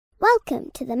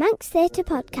Welcome to the Manx Theatre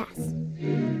Podcast.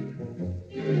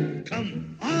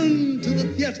 Come on to the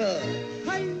theatre.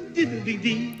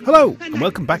 Hello, and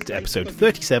welcome back to episode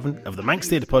 37 of the Manx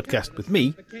Theatre Podcast with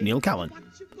me, Neil Callan.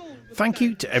 Thank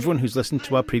you to everyone who's listened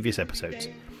to our previous episodes.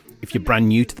 If you're brand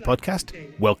new to the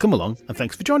podcast, welcome along and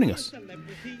thanks for joining us.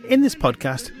 In this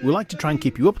podcast, we like to try and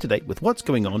keep you up to date with what's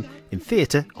going on in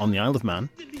theatre on the Isle of Man,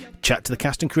 chat to the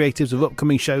cast and creatives of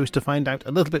upcoming shows to find out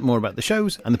a little bit more about the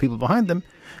shows and the people behind them,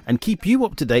 and keep you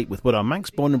up to date with what our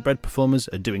Manx-born and bred performers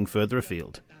are doing further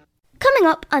afield. Coming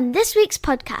up on this week's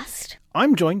podcast.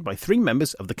 I'm joined by three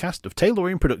members of the cast of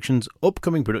Taylorian Productions'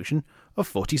 upcoming production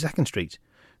of 42nd Street,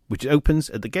 which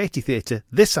opens at the Gaiety Theatre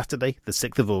this Saturday, the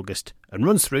 6th of August, and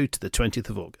runs through to the 20th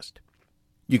of August.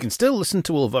 You can still listen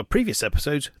to all of our previous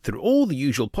episodes through all the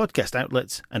usual podcast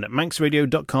outlets and at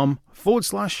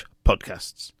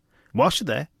manxradio.com/podcasts. Whilst you're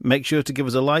there, make sure to give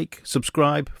us a like,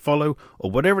 subscribe, follow,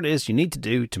 or whatever it is you need to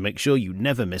do to make sure you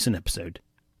never miss an episode.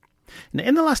 Now,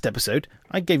 in the last episode,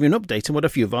 I gave you an update on what a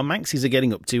few of our Manxies are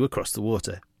getting up to across the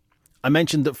water. I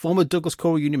mentioned that former Douglas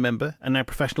Choral Union member and now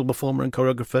professional performer and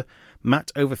choreographer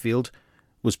Matt Overfield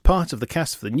was part of the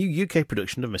cast for the new UK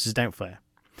production of Mrs. Doubtfire.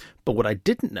 But what I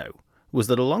didn't know was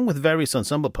that along with various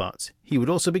ensemble parts, he would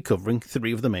also be covering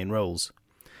three of the main roles.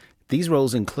 These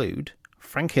roles include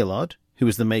Frank Hillard, who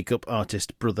is the makeup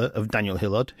artist brother of Daniel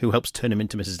Hillard, who helps turn him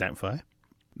into Mrs. Doubtfire,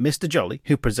 Mr. Jolly,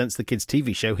 who presents the kids'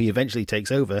 TV show he eventually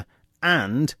takes over,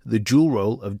 and the dual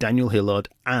role of Daniel Hillard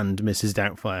and Mrs.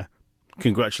 Doubtfire.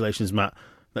 Congratulations, Matt.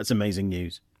 That's amazing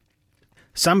news.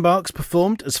 Sam Barks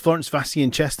performed as Florence Vassy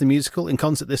in Chess the Musical in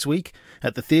concert this week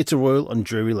at the Theatre Royal on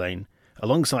Drury Lane,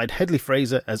 alongside Hedley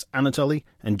Fraser as Anatoly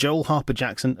and Joel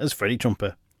Harper-Jackson as Freddie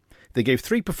Trumper. They gave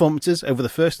 3 performances over the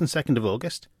 1st and 2nd of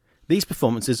August. These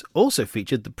performances also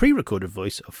featured the pre-recorded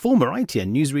voice of former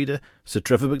ITN newsreader Sir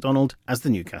Trevor MacDonald as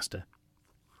the newscaster.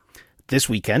 This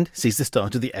weekend sees the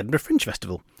start of the Edinburgh Fringe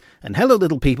Festival, and Hello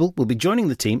Little People will be joining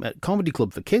the team at Comedy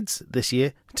Club for Kids this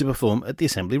year to perform at the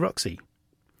Assembly Roxy.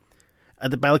 At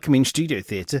the Ballacomine Studio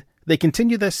Theatre, they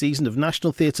continue their season of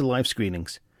National Theatre live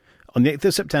screenings. On the 8th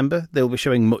of September, they will be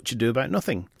showing Much Ado About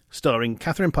Nothing, starring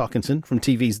Catherine Parkinson from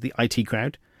TV's The IT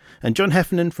Crowd, and John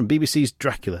Heffernan from BBC's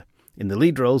Dracula, in the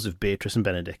lead roles of Beatrice and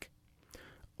Benedict.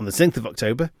 On the 10th of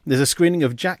October, there's a screening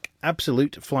of Jack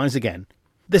Absolute Flies Again.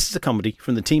 This is a comedy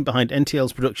from the team behind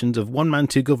NTL's productions of One Man,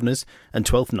 Two Governors and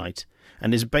Twelfth Night,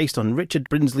 and is based on Richard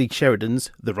Brinsley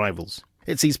Sheridan's The Rivals.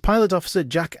 It sees pilot officer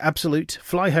Jack Absolute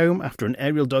fly home after an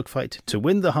aerial dogfight to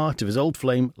win the heart of his old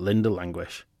flame, Linda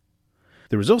Languish.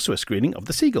 There is also a screening of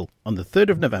The Seagull on the 3rd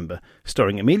of November,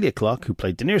 starring Emilia Clarke, who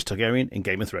played Daenerys Targaryen in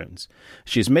Game of Thrones.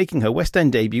 She is making her West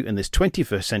End debut in this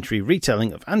 21st century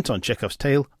retelling of Anton Chekhov's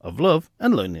tale of love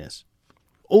and loneliness.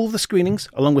 All the screenings,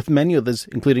 along with many others,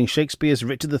 including Shakespeare's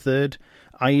Richard III,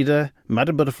 Aida,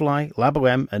 Madame Butterfly, La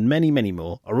Boheme, and many, many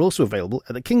more, are also available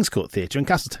at the King's Court Theatre in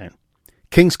Castletown.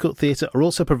 King's Court Theatre are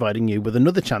also providing you with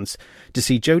another chance to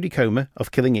see Jodie Comer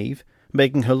of Killing Eve,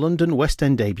 making her London West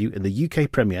End debut in the UK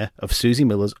premiere of Susie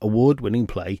Miller's award-winning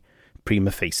play,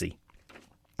 Prima Facie.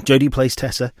 Jodie plays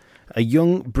Tessa, a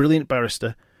young, brilliant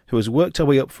barrister who has worked her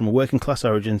way up from working-class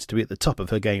origins to be at the top of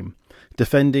her game,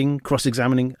 defending,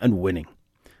 cross-examining, and winning.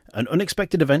 An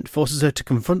unexpected event forces her to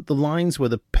confront the lines where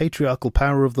the patriarchal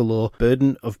power of the law,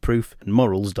 burden of proof, and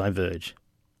morals diverge.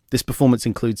 This performance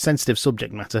includes sensitive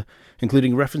subject matter,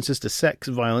 including references to sex,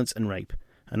 violence, and rape,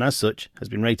 and as such has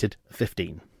been rated a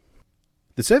 15.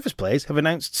 The Service Players have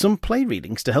announced some play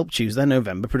readings to help choose their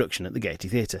November production at the Gaiety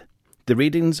Theatre. The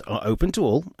readings are open to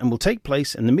all and will take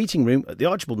place in the meeting room at the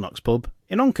Archibald Knox pub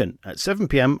in Onchan at 7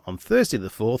 p.m. on Thursday the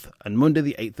 4th and Monday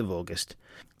the 8th of August.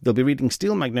 They'll be reading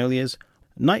Steel Magnolias,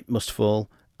 Night Must Fall,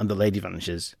 and The Lady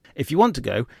Vanishes. If you want to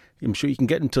go, I'm sure you can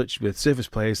get in touch with Service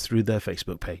Players through their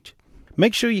Facebook page.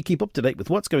 Make sure you keep up to date with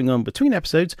what's going on between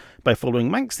episodes by following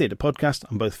Manx Theatre Podcast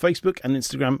on both Facebook and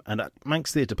Instagram, and at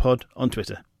Manx Theatre Pod on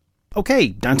Twitter. Okay,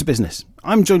 down to business.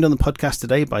 I'm joined on the podcast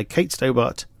today by Kate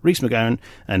Stobart, Rhys McGowan,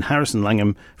 and Harrison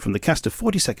Langham from the cast of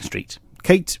 42nd Street.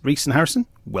 Kate, Rhys, and Harrison,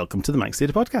 welcome to the Manx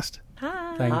Theatre Podcast.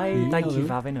 Hi. Thank you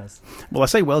for having us. Well, I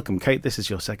say welcome, Kate. This is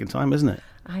your second time, isn't it?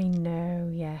 I know,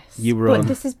 yes. You were but on...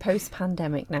 this is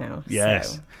post-pandemic now.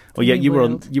 Yes. So well, yeah, you were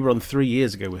on 3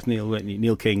 years ago with Neil, weren't you?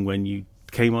 Neil King, when you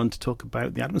came on to talk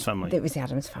about the Addams Family. It was the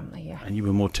Addams Family, yeah. And you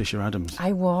were Morticia Addams.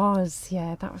 I was,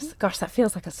 yeah. That was, gosh, that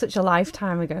feels like such a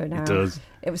lifetime ago now. It does.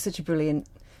 It was such a brilliant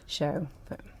show.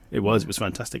 But It was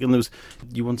fantastic. And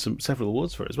you won several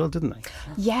awards for it as well, didn't they?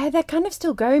 yeah, they're kind of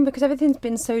still going because everything's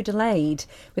been so delayed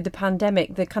with the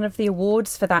pandemic. The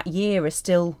awards for that year are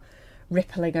still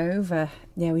rippling over.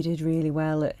 Yeah, we did really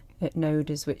well at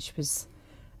Nodas, which was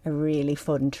a really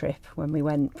fun trip when we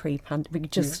went pre-pandemic. We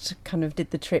just kind of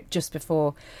did the trip just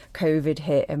before COVID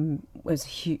hit, and it was a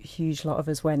huge lot of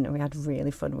us went, and we had a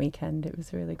really fun weekend. It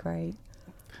was really great.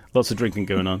 Lots of drinking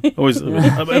going on. Always, I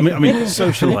mean,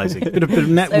 socialising, a bit of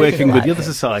networking with the other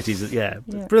societies. Yeah,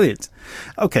 brilliant.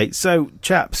 Okay, so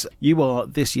chaps, you are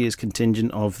this year's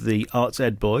contingent of the Arts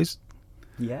Ed Boys.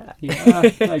 Yeah,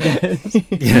 I guess.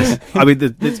 Yes, I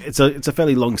mean it's a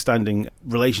fairly long-standing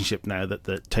relationship now that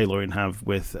Taylorian have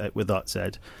with Arts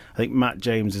Ed. I think Matt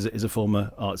James is a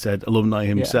former Arts Ed alumni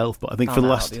himself, but I think for the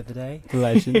last the other day,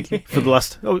 Legend. for the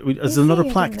last is there not a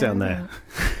plaque down there?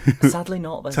 Sadly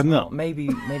not. There's not. Maybe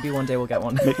one day we'll get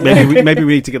one. maybe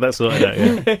we need to get that sorted out.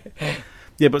 Yeah.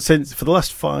 Yeah, but for the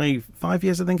last 5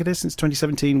 years, I think it is, since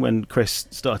 2017, when Chris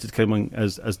started coming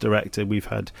as director, we've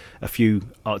had a few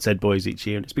Arts Ed Boys each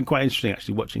year, and it's been quite interesting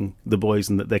actually watching the boys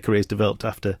and their careers developed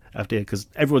after year, because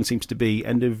everyone seems to be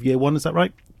end of year one. Is that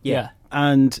right? Yeah.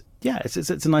 And yeah, it's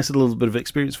a nice little bit of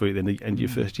experience for you at the end of your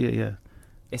first year. Yeah,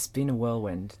 it's been a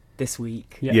whirlwind this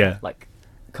week. Yeah. Like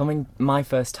coming my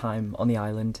first time on the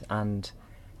island and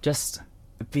just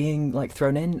being like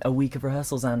thrown in a week of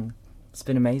rehearsals, and it's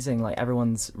been amazing. Like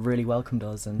everyone's really welcomed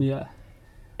us, and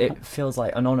it feels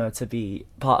like an honour to be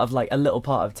part of like a little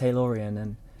part of Taylorian,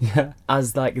 and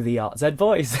as like the Arts Ed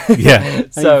Boys. Yeah.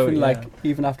 So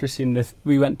even after seeing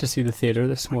we went to see the theatre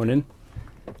this morning.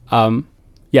 It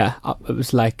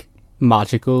was like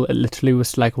magical. It literally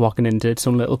was like walking into its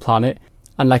own little planet.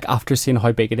 And like after seeing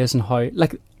how big it is and how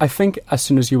like I think as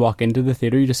soon as you walk into the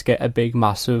theatre, you just get a big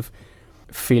massive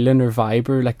feeling or vibe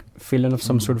or like feeling of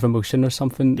some sort of emotion or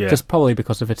something, just probably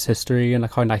because of its history and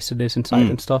like how nice it is inside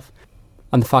and stuff.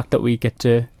 And the fact that we get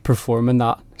to perform in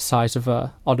that size of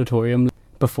a auditorium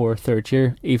before third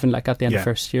year, even like at the end of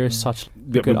first year, is such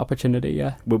a good opportunity.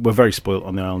 We're very spoilt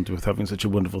on the island with having such a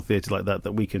wonderful theatre like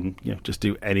that we can just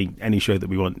do any show that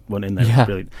we want in there. It's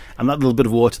brilliant. And that little bit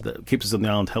of water that keeps us on the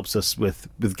island helps us with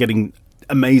getting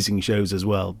amazing shows as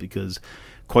well, because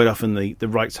quite often the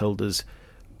rights holders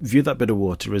view that bit of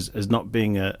water as not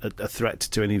being a threat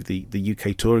to any of the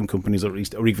UK touring companies,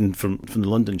 or even from the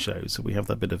London shows. So we have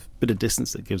that bit of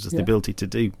distance that gives us the ability to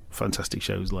do fantastic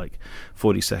shows like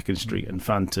 42nd Street and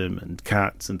Phantom and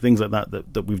Cats and things like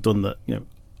that we've done that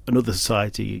another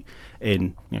society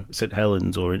in St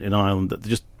Helens or in Ireland that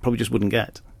they probably just wouldn't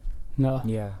get. No.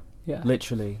 Yeah.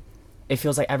 Literally, it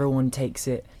feels like everyone takes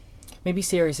it. Maybe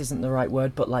serious isn't the right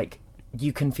word, but like,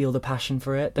 you can feel the passion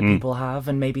for it that people have,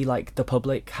 and maybe like the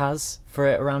public has for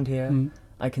it around here.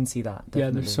 I can see that, definitely. Yeah,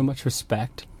 there's so much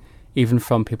respect, even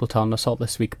from people telling us all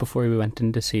this week before we went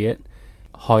in to see it,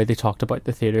 how they talked about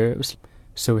the theatre. It was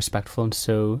so respectful and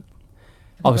so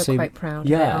obviously we're quite proud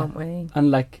of it, aren't we?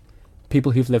 And like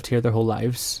people who've lived here their whole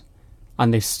lives,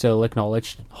 and they still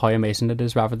acknowledge how amazing it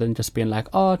is, rather than just being like,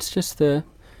 oh, it's just the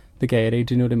gaiety.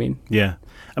 Do you know what I mean? Yeah,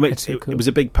 I mean so cool. It was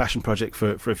a big passion project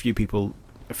for a few people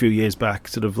a few years back,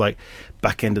 sort of like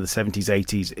back end of the 70s,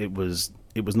 80s. It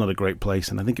was not a great place,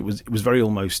 and I think it was very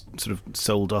almost sort of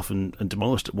sold off and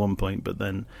demolished at one point, but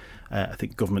then I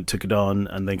think government took it on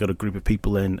and they got a group of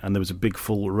people in, and there was a big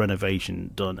full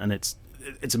renovation done, and it's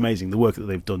amazing the work that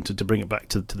they've done to bring it back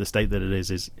to the state that it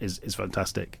is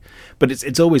fantastic. But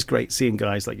it's always great seeing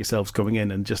guys like yourselves coming in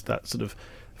and just that sort of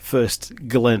first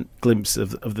glimpse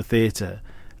of the theatre.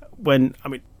 When, I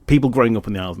mean, people growing up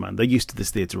in the Isle of Man, they're used to this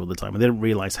theatre all the time, and they don't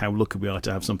realise how lucky we are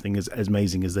to have something as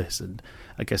amazing as this. And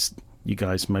I guess you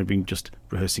guys might be just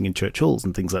rehearsing in church halls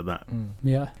and things like that.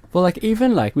 Yeah. Well, like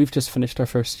even like we've just finished our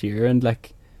first year, and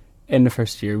like in the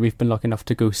first year we've been lucky enough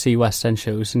to go see West End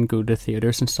shows and go to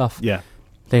theatres and stuff. Yeah.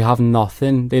 They have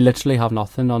nothing. They literally have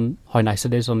nothing on how nice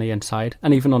it is on the inside,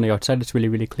 and even on the outside it's really,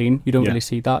 really clean. You don't really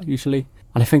see that usually,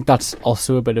 and I think that's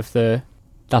also a bit of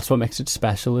that's what makes it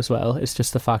special as well. It's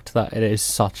just the fact that it is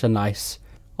such a nice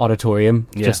auditorium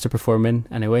just to perform in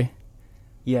anyway.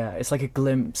 Yeah, it's like a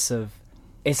glimpse of...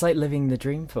 It's like living the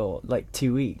dream for like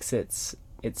 2 weeks. It's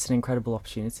an incredible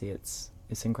opportunity. It's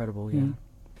incredible, yeah.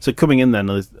 So coming in then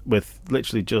with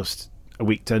literally just a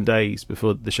week, 10 days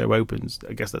before the show opens,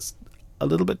 I guess that's a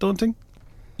little bit daunting?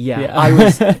 Yeah.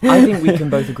 I think we can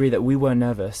both agree that we were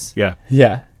nervous. Yeah.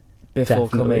 Yeah. Before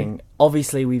coming.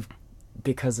 Obviously,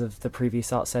 because of the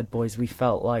previous Arts Ed Boys, we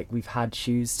felt like we've had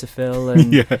shoes to fill, and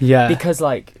because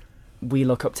like we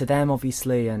look up to them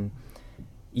obviously, and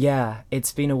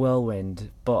it's been a whirlwind,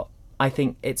 but I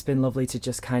think it's been lovely to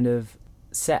just kind of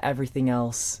set everything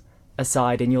else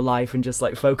aside in your life and just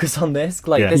like focus on this.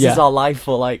 Like this is our life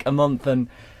for like a month, and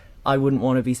I wouldn't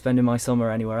want to be spending my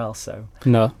summer anywhere else. So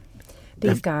no.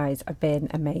 These guys have been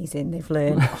amazing. They've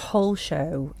learned a whole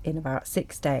show in about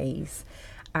 6 days,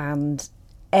 and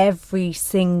every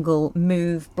single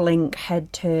move, blink,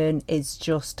 head turn is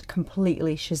just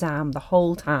completely Shazam the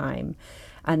whole time.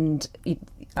 And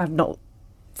I've not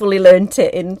fully learnt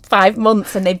it in 5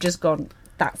 months, and they've just gone,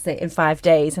 that's it, in 5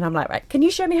 days. And I'm like, right, can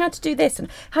you show me how to do this? And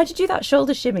how do you do that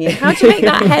shoulder shimmy? And how do you make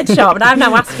that head sharp? And I'm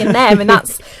now asking them, and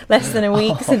that's less than a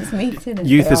week since meeting. And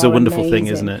youth is a wonderful thing,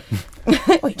 isn't it?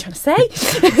 What are you trying to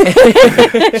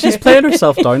say? She's playing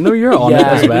herself down, though. You're on it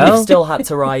as well. We've still had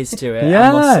to rise to it, Yeah.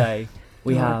 I must say.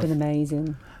 We It's been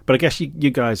amazing. But I guess you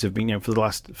guys have been, for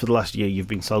the last year, you've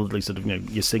been solidly sort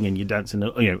of, you're singing, you're dancing,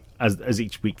 as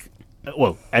each week,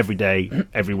 well, every day,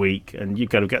 every week, and you've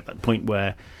got to get that point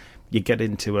where you get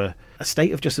into a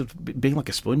state of just being like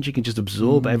a sponge. You can just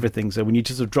absorb everything. So when you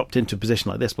just sort of dropped into a position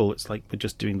like this, well, it's like we're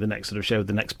just doing the next sort of show,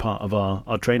 the next part of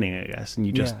our training, I guess, and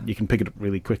you can pick it up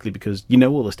really quickly because you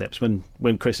know all the steps. When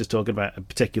Chris is talking about a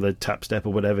particular tap step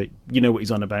or whatever, you know what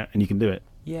he's on about and you can do it.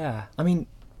 Yeah, I mean,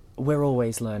 we're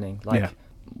always learning.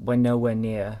 We're nowhere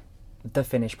near the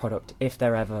finished product, if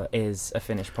there ever is a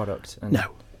finished product. And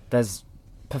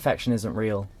perfection isn't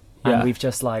real. Yeah. And we've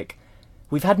just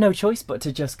we've had no choice but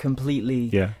to just completely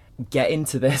get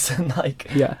into this and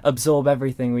absorb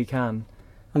everything we can.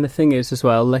 And the thing is as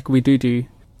well, we do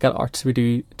get arts, we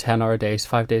do 10-hour days,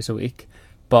 5 days a week,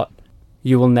 but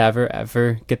you will never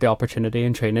ever get the opportunity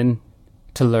in training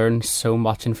to learn so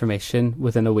much information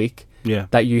within a week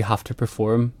that you have to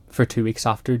perform for 2 weeks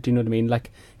after. Do you know what I mean?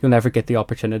 You'll never get the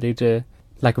opportunity to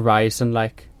rise and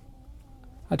I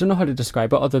don't know how to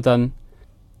describe it other than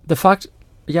the fact.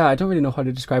 Yeah, I don't really know how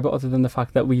to describe it other than the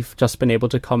fact that we've just been able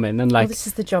to come in and well, this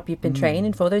is the job you've been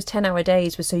training for. Those 10-hour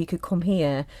days were so you could come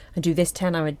here and do this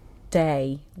 10-hour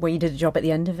day where you did a job at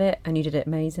the end of it, and you did it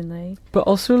amazingly. But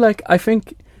also, I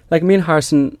think, me and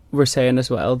Harrison were saying as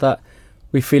well that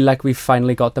we feel like we've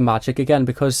finally got the magic again,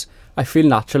 because I feel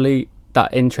naturally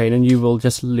that in training you will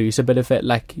just lose a bit of it.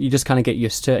 You just kind of get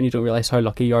used to it and you don't realise how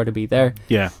lucky you are to be there.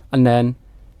 Yeah. And then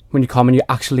when you come and you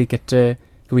actually get to...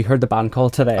 We heard the band call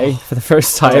today for the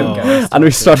first time, and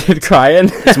we started crying.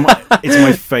 It's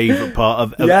my favourite part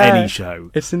of any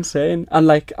show. It's insane. And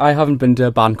I haven't been to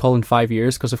a band call in 5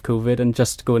 years because of COVID and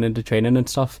just going into training and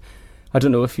stuff. I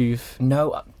don't know if you've...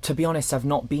 No, to be honest, I've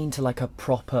not been to a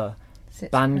proper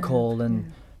band call,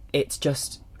 and it's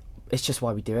just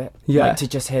why we do it. Yeah. To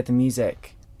just hear the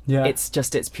music. Yeah, it's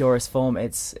just its purest form.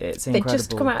 It's incredible. They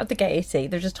just come out of the Gaiety.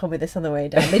 They've just told me this on the way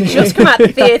down. They just come out of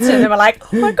the theatre and they were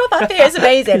like, "Oh my god, that theatre's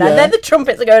amazing!" And then the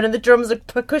trumpets are going and the drums and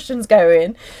percussion's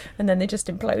going, and then they just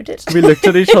imploded. We looked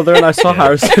at each other and I saw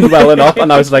Harrison welling up,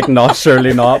 and I was like, "No,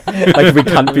 surely not! We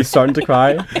can't be starting to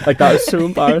cry. That was so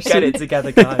embarrassing." Get it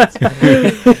together, guys.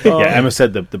 Yeah, Emma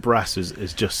said the brass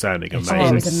is just sounding amazing. Oh,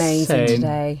 it was amazing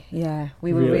today. Yeah,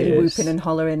 we were really whooping and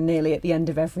hollering nearly at the end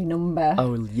of every number.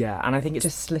 Oh yeah, and I think it's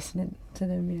just listening to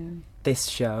them. This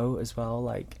show as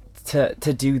well, to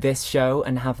do this show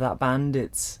and have that band,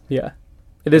 it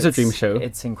is a dream show.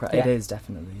 It's incredible. It is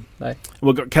definitely.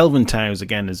 We've got Kelvin Towers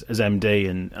again as MD,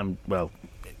 and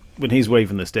when he's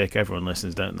waving the stick, everyone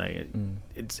listens, don't they?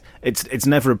 It's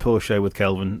never a poor show with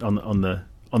Kelvin on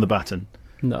the baton.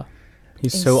 No,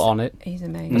 he's so on it. He's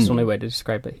amazing. That's the only way to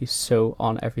describe it. He's so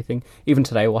on everything. Even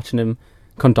today, watching him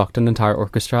conduct an entire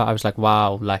orchestra, I was like,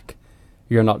 wow,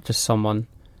 you're not just someone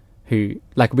who,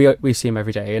 we see him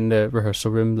every day in the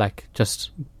rehearsal room,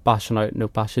 just bashing out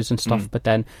note bashes and stuff, but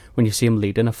then when you see him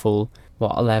leading a full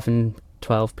 11,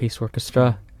 12 piece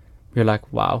orchestra, you're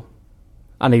like, wow.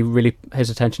 And his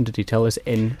attention to detail is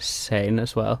insane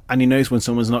as well. And he knows when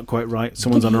someone's not quite right,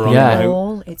 someone's on a wrong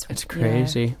note. It's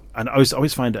crazy. Yeah. And I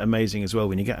always find it amazing as well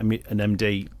when you get an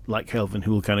MD like Kelvin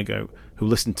who will kind of who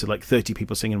listen to 30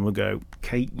 people singing and will go,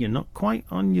 Kate, you're not quite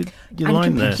on your line there. And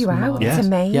he can pick you out. Yeah. It's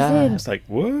amazing. Yeah. It's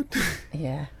what?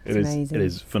 Yeah, it's amazing. It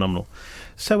is phenomenal.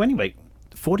 So anyway,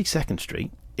 42nd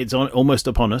Street, it's almost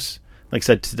upon us. Like I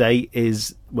said, today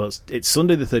is, it's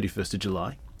Sunday the 31st of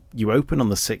July. You open on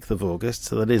the 6th of August,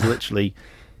 so that is literally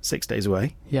 6 days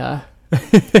away. Yeah.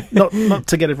 not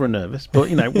to get everyone nervous, but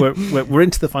we're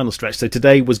into the final stretch. So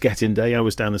today was get-in day. I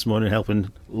was down this morning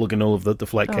helping lugging all of the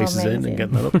flight cases in and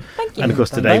getting that up. Thank you. And of course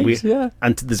today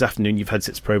and this afternoon you've had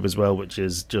Sits Probe as well, which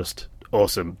is just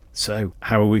awesome. So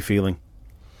how are we feeling?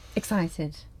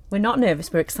 Excited. We're not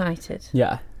nervous. We're excited.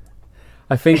 Yeah.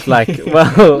 I think I think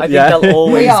there'll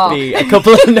always be a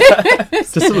couple of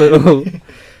nerves. Just a little.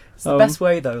 It's the best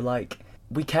way though.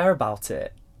 We care about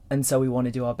it, and so we want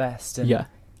to do our best. And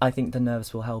I think the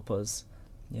nerves will help us.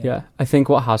 Yeah, I think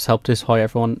what has helped is how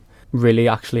everyone really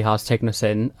actually has taken us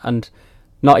in, and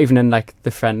not even in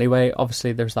the friendly way.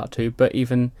 Obviously, there's that too, but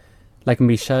even like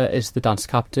Misha is the dance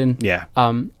captain. Yeah.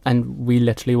 And we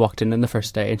literally walked in the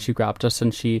first day and she grabbed us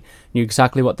and she knew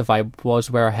exactly what the vibe was,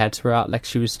 where our heads were at. Like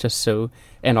she was just so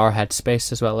in our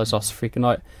headspace as well as us freaking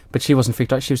out. But she wasn't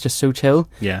freaked out. She was just so chill.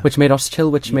 Yeah. Which made us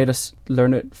chill, which made us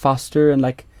learn it faster and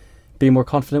like be more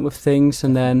confident with things.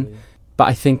 And then, but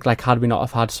I think like had we not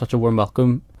have had such a warm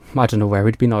welcome, I don't know where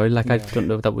we'd be now. Like I don't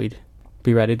know that we'd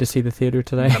be ready to see the theatre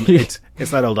today. It's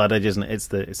that old adage, isn't it? It's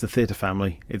the theatre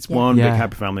family. It's one big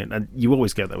happy family, and you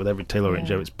always get that with every Taylorian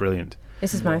show. It's brilliant.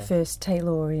 This is my first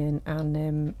Taylorian,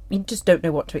 and you just don't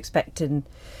know what to expect, and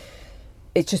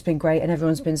it's just been great, and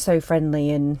everyone's been so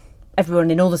friendly, and everyone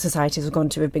in all the societies I've gone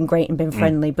to have been great and been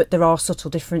friendly, but there are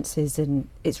subtle differences, and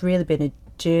it's really been a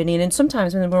journey. And then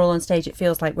sometimes when we're all on stage, it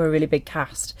feels like we're a really big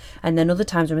cast, and then other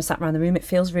times when we're sat around the room, it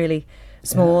feels really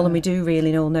small, and we do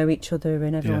really all know each other,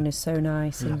 and everyone is so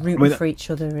nice and rooting for each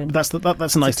other. And that's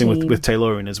a nice thing with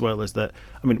Taylorian as well, is that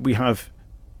we have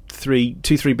three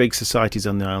big societies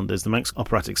on the island. There's the Manx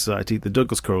Operatic Society, the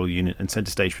Douglas Choral Unit, and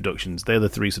Centre Stage Productions. They're the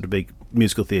three sort of big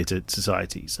musical theatre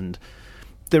societies, and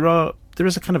there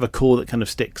is a kind of a core that kind of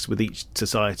sticks with each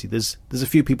society. There's a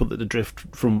few people that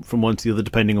drift from one to the other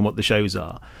depending on what the shows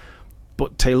are,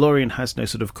 but Taylorian has no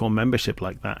sort of core membership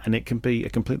like that, and it can be a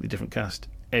completely different cast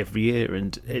every year,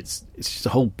 and it's just a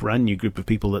whole brand new group of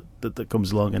people that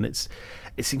comes along, and it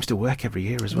seems to work every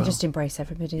year as well. We just embrace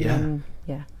everybody. And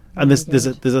there's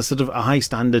a sort of a high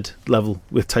standard level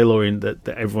with Taylorian that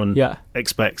everyone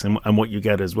expects, and what you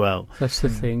get as well. That's the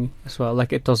thing as well.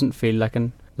 Like it doesn't feel like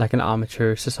an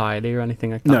amateur society or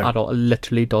anything like that at all. It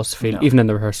literally does feel, even in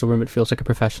the rehearsal room, it feels like a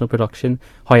professional production.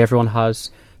 How everyone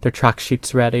has their track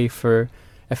sheets ready for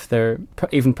if they're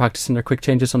even practicing their quick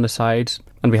changes on the side,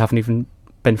 and we haven't even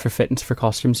been for fittings for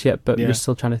costumes yet, but we're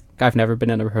still trying to. I've never been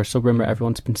in a rehearsal room where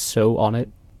everyone's been so on it.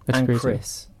 It's and crazy.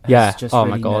 Chris has just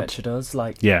really nurtured us.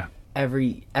 Like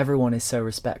everyone is so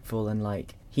respectful, and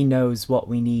like he knows what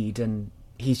we need, and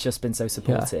he's just been so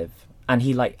supportive, and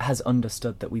he like has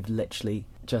understood that we've literally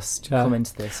just come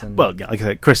into this. And like I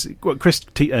said, Chris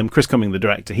Cumming, the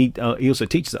director, he also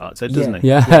teaches at Arts Ed, doesn't he?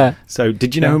 Yeah. So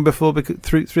did you know him before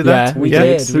through that? We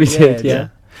did. Yeah.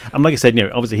 And like I said,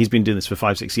 obviously he's been doing this for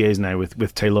 5-6 years now with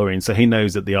Taylorian, so he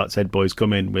knows that the Arts Ed boys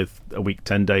come in with a week,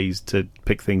 10 days to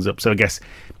pick things up. So I guess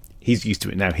he's used to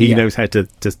it now. He knows how to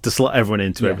slot everyone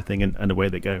into everything, and away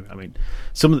they go. I mean,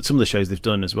 some of the shows they've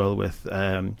done as well with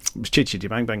Chitty Chitty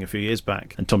Bang Bang a few years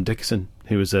back, and Tom Dickerson,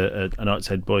 who was an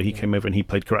Arts Ed boy, he came over and he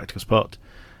played Caractacus Pot.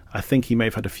 I think he may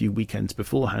have had a few weekends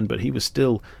beforehand, but he was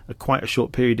still quite a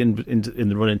short period in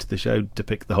the run into the show to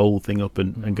pick the whole thing up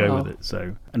and go with it.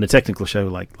 So, and a technical show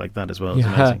like that as well is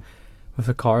amazing. With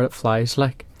a car that flies,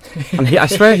 like, and I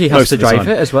swear he has to drive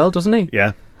it as well, doesn't he?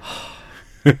 Yeah.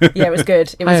 Yeah, it was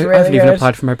good. It was I really haven't even good.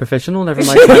 applied for my professional. Never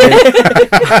mind.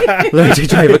 Learn to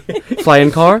drive a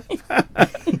flying car.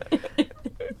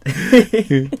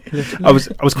 I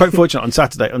was quite fortunate on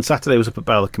Saturday. On Saturday, I was up at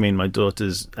Ballacamine. My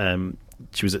daughter's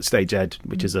she was at Stage Ed,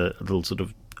 which is a little sort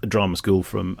of a drama school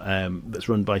from that's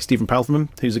run by Stephen Palthman,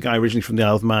 who's a guy originally from the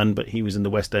Isle of Man, but he was in the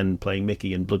West End playing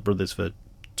Mickey in Blood Brothers for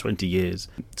 20 years.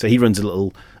 So he runs a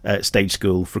little stage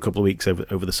school for a couple of weeks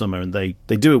over the summer, and they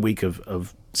do a week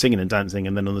of singing and dancing,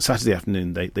 and then on the Saturday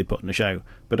afternoon they put on a show.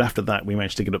 But after that, we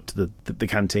managed to get up to the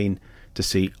canteen to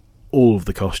see all of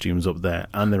the costumes up there,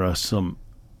 and there are some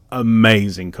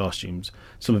amazing costumes,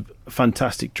 some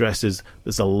fantastic dresses.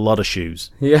 There's a lot of shoes.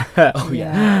 Yeah.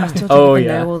 I still don't even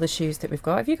know all the shoes that we've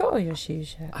got. Have you got all your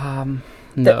shoes yet?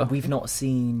 No, we've not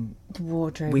seen the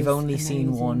wardrobe. We've only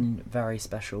seen one very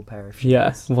special pair of shoes.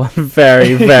 Yeah, one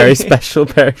very, very special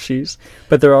pair of shoes.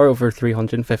 But there are over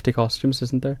 350 costumes,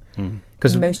 isn't there?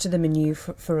 Because most of them are new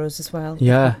for us as well.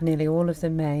 Yeah, nearly all of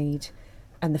them made,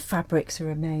 and the fabrics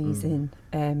are amazing.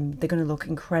 They're going to look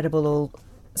incredible, all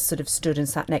sort of stood and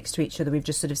sat next to each other. We've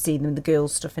just sort of seen them, the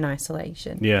girls' stuff in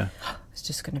isolation. Yeah, it's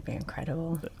just going to be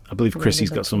incredible. I believe Chrissy's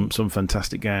got some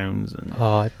fantastic gowns. And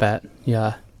I bet.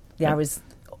 Yeah, I was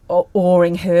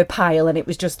awing her pile, and it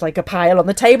was just like a pile on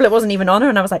the table. It wasn't even on her,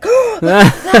 and I was like, oh,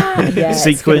 that! Yeah,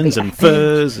 sequins and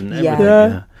furs and everything.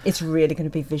 Yeah. It's really going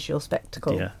to be visual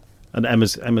spectacle. Yeah, and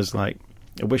Emma's like,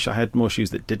 I wish I had more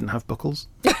shoes that didn't have buckles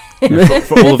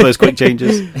for all of those quick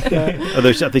changes. Although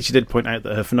I think she did point out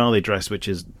that her finale dress, which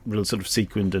is real sort of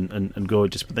sequined and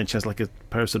gorgeous, but then she has like a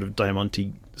pair of sort of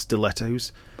Diamante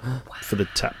stilettos for the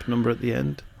tap number at the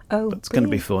end. Oh, that's going to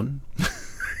be fun.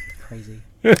 Crazy.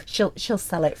 She'll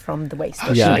sell it from the waist.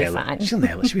 Yeah. She'll be fine. She'll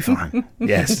nail it. She'll be fine.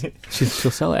 Yes. She'll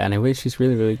sell it anyway. She's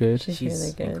really, really good. She's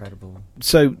really good. Incredible.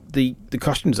 So the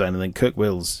costume designer then, Kirk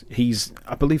Wills,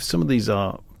 I believe some of these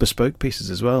are bespoke pieces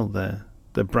as well.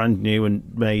 They're brand new and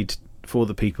made for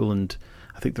the people, and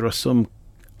I think there are some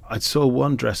I saw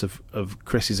one dress of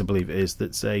Chrissy's, I believe it is,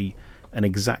 that's an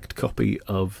exact copy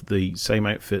of the same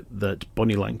outfit that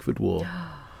Bonnie Langford wore.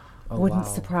 Wouldn't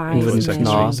surprise Wouldn't me.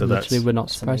 surprise me. So literally would not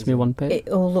surprise me one bit. It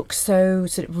all looks so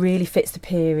it really fits the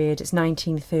period. It's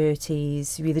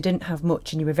 1930s. You either didn't have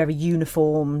much and you were very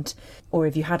uniformed, or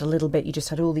if you had a little bit, you just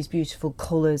had all these beautiful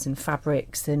colours and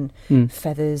fabrics and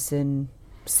feathers and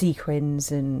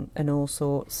sequins and all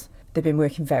sorts. They've been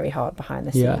working very hard behind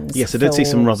the scenes. Yes, I did see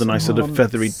some rather nice sort of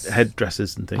feathery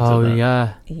headdresses and things like that.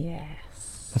 Yeah.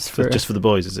 Yes. That's just for the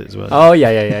boys, is it, as well? Oh,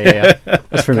 yeah.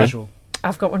 That's for me.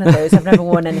 I've got one of those. I've never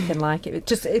worn anything like it.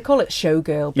 They call it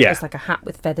showgirl, but it's like a hat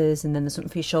with feathers, and then there's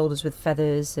something for your shoulders with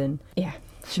feathers, and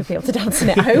should be able to dance in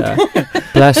it, I hope. Yeah.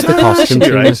 Bless the costume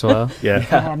team as well.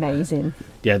 Yeah. Amazing.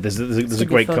 Yeah, there's a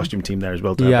great costume team there as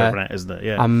well to have everyone out, isn't there?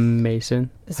 Yeah. Amazing.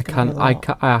 I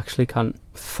actually can't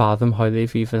fathom how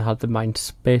they've even had the mind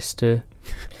space to...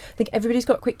 I think everybody's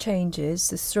got quick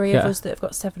changes. There's 3 of us that have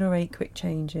got 7 or 8 quick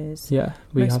changes. Yeah,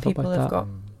 we Most have people about have that. got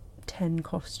 10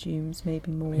 costumes,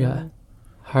 maybe more. Yeah.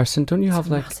 Harrison, don't you have a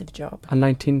like massive job. a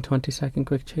 19-20 second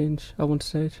quick change at one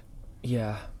stage?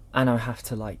 Yeah, and I have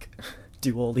to like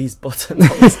do all these buttons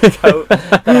on this coat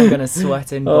that I'm going to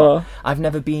sweat in. But I've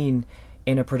never been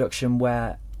in a production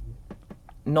where,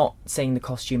 not saying the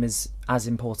costume is as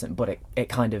important, but it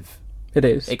kind of... It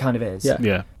is. It kind of is.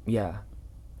 Yeah. Yeah.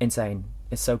 Insane.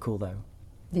 It's so cool though.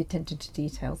 The attention to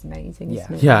detail's amazing,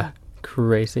 isn't it? Yeah.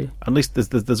 Crazy. At least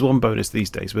there's one bonus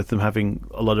these days with them having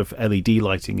a lot of LED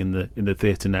lighting in the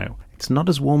theatre now. It's not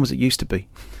as warm as it used to be.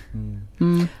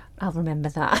 I'll remember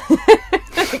that.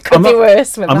 It could be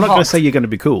worse when I'm not going to say you're going to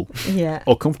be cool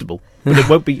or comfortable, but it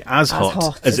won't be as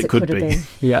hot as it could be.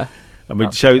 Yeah. I mean,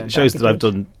 shows that I've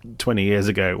done 20 years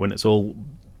ago when it's all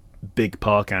big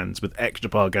parkans with extra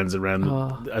parkans around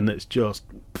them, and it's just...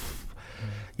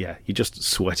 Yeah, you're just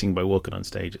sweating by walking on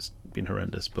stage. It's been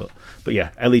horrendous, but yeah,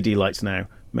 LED lights now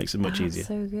makes it much easier.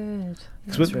 So good.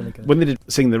 It's really good. When they did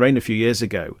Sing in the Rain a few years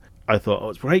ago, I thought,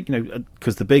 it's great,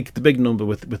 because the big number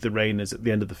with the rain is at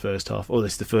the end of the first half, or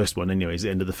this is the first one anyway, is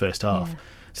the end of the first half. Yeah.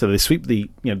 So they sweep they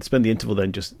spend the interval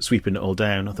then just sweeping it all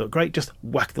down. I thought, great, just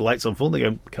whack the lights on full. And they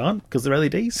go, can't, because they're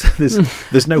LEDs.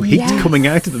 There's no heat coming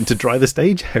out of them to dry the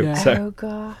stage out. Yeah. So. Oh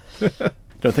gosh.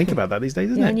 Don't think about that these days,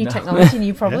 isn't it? New technology,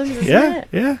 new problems, isn't it?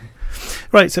 Yeah.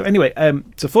 Right, so anyway,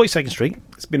 so 42nd Street,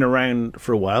 it's been around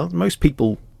for a while. Most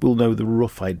people will know the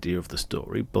rough idea of the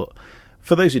story, but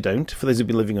for those who don't, for those who've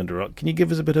been living under a rock, can you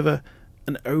give us a bit of an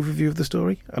overview of the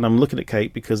story? And I'm looking at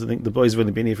Kate because I think the boys have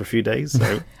only been here for a few days.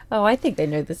 So. Oh, I think they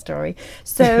know the story.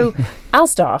 So I'll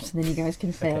start and then you guys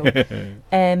can fill.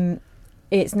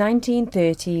 It's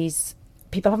 1930s.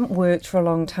 People haven't worked for a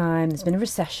long time. There's been a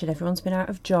recession. Everyone's been out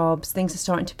of jobs. Things are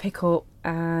starting to pick up.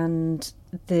 And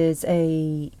there's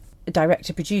a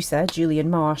director-producer, Julian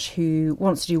Marsh, who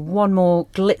wants to do one more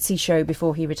glitzy show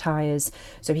before he retires.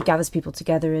 So he gathers people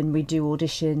together and we do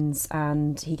auditions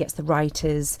and he gets the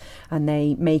writers and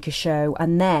they make a show.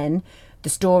 And then the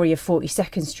story of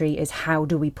 42nd Street is, how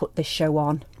do we put this show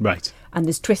on? Right. And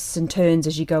there's twists and turns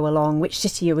as you go along. Which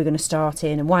city are we going to start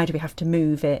in, and why do we have to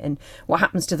move it, and what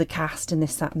happens to the cast, and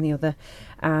this, that, and the other.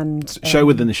 And show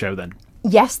within the show, then.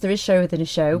 Yes, there is show within a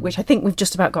show, which I think we've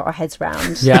just about got our heads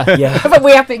round. Yeah. But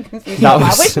we have been confused about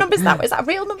that. Which number is that? Is that a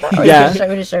real number, or is it a show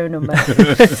and a show number?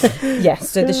 Yes.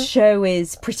 So the show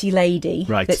is Pretty Lady.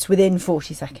 Right. That's within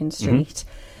 42nd Street.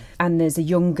 Mm-hmm. And there's a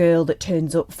young girl that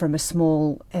turns up from a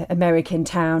small American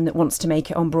town that wants to make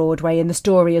it on Broadway. And the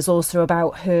story is also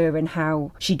about her and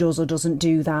how she does or doesn't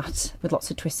do that, with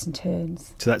lots of twists and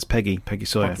turns. So that's Peggy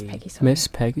Sawyer. That's Peggy Sawyer. Miss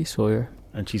Peggy Sawyer.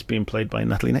 And she's being played by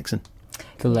Natalie Nixon.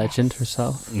 The legend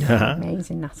herself.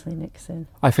 Amazing Natalie Nixon.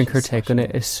 I think her take on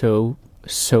it is so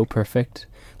perfect.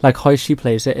 Like, how she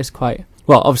plays it is quite...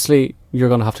 Well, obviously, you're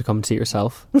going to have to come and see it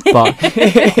yourself. But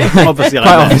obviously,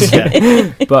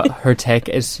 yeah. But her take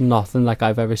is nothing like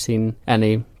I've ever seen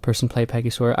any person play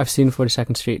Peggy Sawyer. I've seen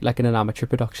 42nd Street like in an amateur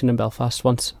production in Belfast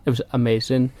once. It was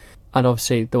amazing. And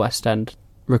obviously the West End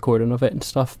recording of it and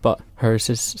stuff. But hers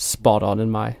is spot on, in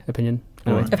my opinion.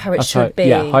 Anyway, of how it should be.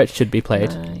 Yeah, how it should be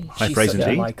played. She's such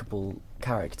a likeable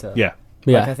character. Yeah.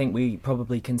 Like, I think we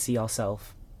probably can see ourselves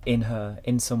in her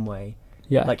in some way.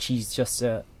 Yeah. Like, she's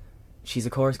a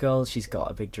chorus girl, she's got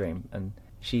a big dream, and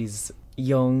she's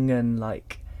young and,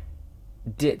 like,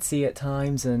 ditzy at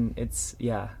times, and it's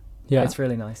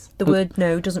really nice. The word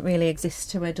no doesn't really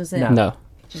exist to her, does it? No.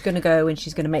 She's going to go and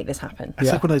she's going to make this happen. It's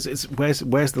like one of those,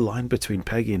 where's the line between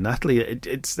Peggy and Natalie?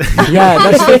 It's yeah,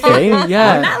 that's the thing.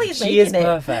 Yeah, she is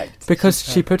perfect because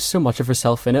she puts so much of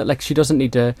herself in it. Like, she doesn't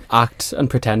need to act and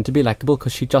pretend to be likable,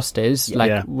 because she just is.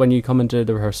 Like, when you come into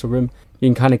the rehearsal room, You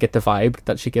can kind of get the vibe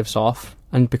that she gives off,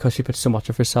 and because she puts so much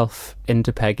of herself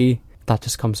into Peggy, that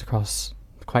just comes across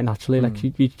quite naturally. Like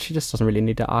she just doesn't really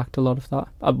need to act a lot of that.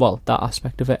 Well, that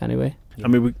aspect of it anyway. I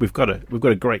mean, we've got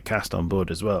a great cast on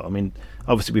board as well. I mean,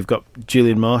 obviously we've got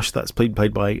Julian Marsh, that's played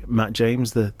by Matt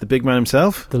James, the big man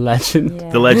himself, The legend.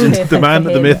 the legend, the man,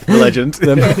 the myth, the legend.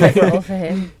 Perfect role for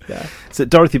him. Yeah. So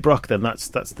Dorothy Brock, then that's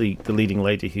the leading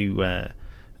lady who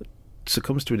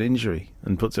succumbs to an injury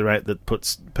and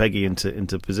puts Peggy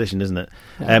into position, isn't it?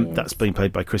 That's being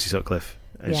played by Chrissy Sutcliffe,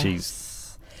 and she's.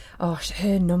 Oh,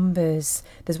 her numbers.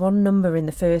 There's one number in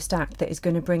the first act that is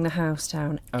going to bring the house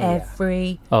down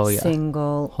every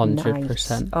single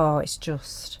 100%. night. Oh, it's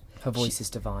just... Her voice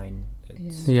is divine.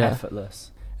 It's Yeah.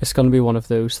 effortless. It's going to be one of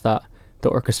those that the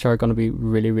orchestra are going to be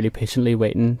really, really patiently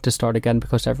waiting to start again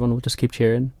because everyone will just keep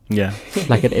cheering. Yeah.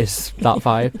 Like it is that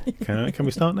vibe. Can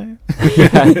we start now?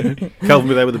 Yeah. Kelvin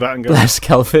be there with the bat and go. Bless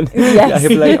Kelvin. Yes. Yeah, he'll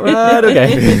be like, right,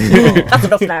 okay. That's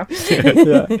enough now.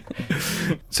 Yeah.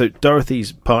 So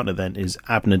Dorothy's partner then is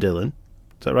Abner Dillon.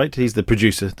 Is that right? He's the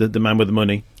producer, the man with the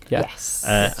money. Yeah. Yes.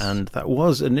 And that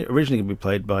was originally going to be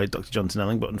played by Dr. John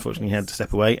Snelling, but unfortunately he had to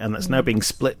step away, and that's now being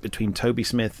split between Toby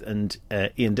Smith and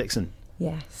Ian Dixon.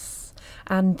 Yes.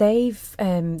 And they've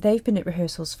been at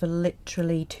rehearsals for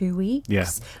literally 2 weeks. Yeah.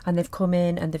 And they've come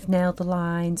in and they've nailed the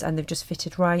lines and they've just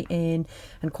fitted right in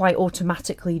and quite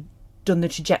automatically done the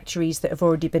trajectories that have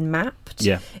already been mapped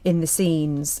in the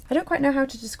scenes. I don't quite know how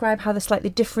to describe how they're slightly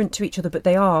different to each other, but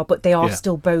they are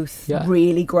still both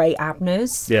really great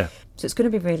Abners. Yeah. So it's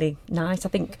going to be really nice. I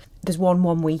think there's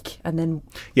one week and then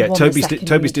Toby's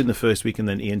week. doing the first week and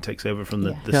then Ian takes over from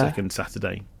the second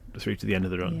Saturday through to the end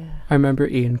of the run. Yeah. I remember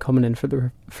Ian coming in for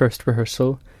the first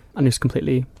rehearsal and he was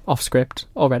completely off script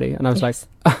already, and I was like,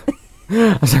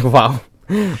 wow.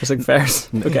 I was like, fairs.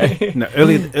 Okay. Now,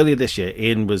 earlier this year,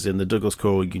 Ian was in the Douglas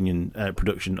Choral Union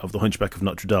production of The Hunchback of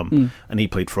Notre Dame, and he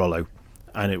played Frollo,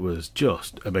 and it was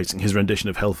just amazing. His rendition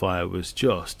of Hellfire was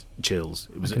just chills.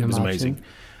 It was amazing.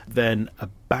 Then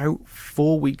about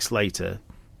 4 weeks later,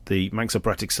 the Manx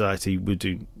Operatic Society were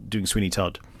doing Sweeney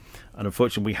Todd, and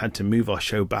unfortunately we had to move our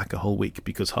show back a whole week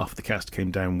because half of the cast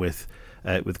came down with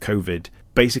COVID,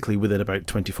 basically within about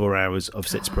 24 hours of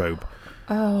SITS probe.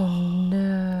 Oh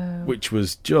no! Which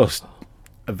was just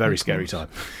a very scary time,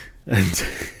 and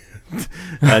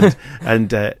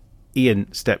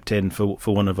Ian stepped in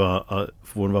for one of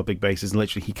our big basses, and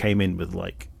literally he came in with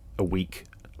like a week.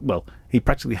 Well, he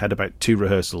practically had about 2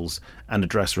 rehearsals and a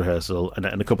dress rehearsal and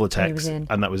a couple of texts,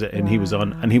 and that was it. And he was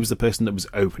on, and he was the person that was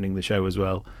opening the show as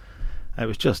well. It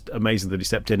was just amazing that he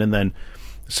stepped in, and then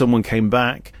someone came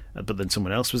back, but then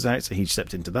someone else was out, so he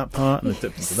stepped into that part and then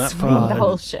stepped into that part. The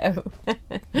whole show.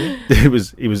 It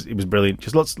was brilliant.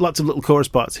 Just lots of little chorus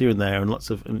parts here and there, and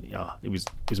it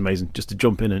was amazing just to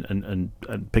jump in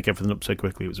and pick everything up so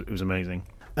quickly. It was amazing.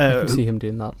 I can see him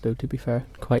doing that though, to be fair,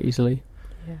 quite easily.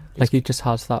 Yeah. Like he just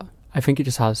has that. I think he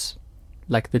just has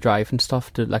like the drive and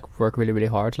stuff to like work really, really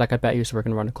hard. Like I bet he was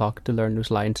working around the clock to learn those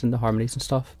lines and the harmonies and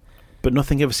stuff. But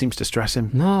nothing ever seems to stress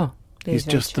him. No. He's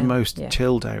just the most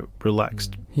chilled out,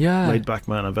 relaxed, laid back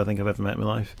man I think I've ever met in my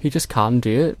life. He just can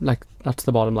do it. Like, that's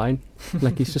the bottom line.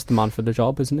 Like, he's just the man for the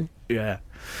job, isn't he? Yeah.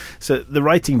 So the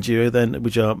writing duo then,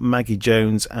 which are Maggie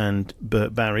Jones and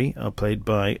Bert Barry, are played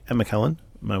by Emma Cullen,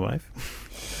 my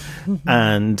wife,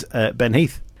 and Ben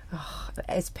Heath. Oh,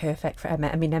 it's perfect for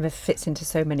Emma. I mean, Emma fits into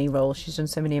so many roles. She's done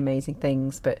so many amazing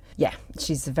things. But yeah,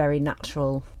 she's a very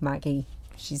natural Maggie.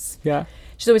 She's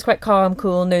always quite calm,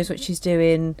 cool, knows what she's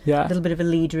doing. Yeah. A little bit of a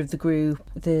leader of the group.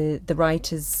 The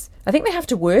writers, I think they have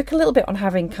to work a little bit on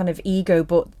having kind of ego,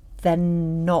 but they're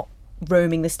not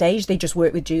roaming the stage. They just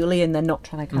work with Julie, and they're not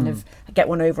trying to kind of get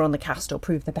one over on the cast or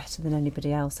prove they're better than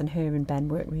anybody else. And her and Ben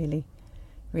work really,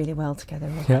 really well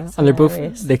together. Yeah,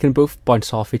 and they can both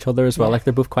bounce off each other as well. Like,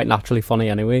 they're both quite naturally funny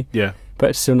anyway. Yeah.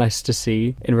 But it's so nice to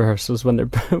see in rehearsals when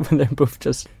they're both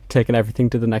just taking everything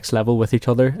to the next level with each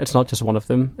other. It's not just one of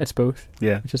them, it's both.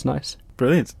 Yeah. Which is nice.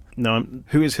 Brilliant. Now,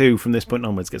 who is who from this point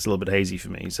onwards gets a little bit hazy for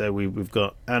me. So we've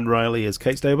got Anne Riley as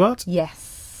Kate Stobart.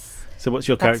 Yes. So what's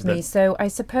your character? That's me. So I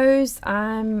suppose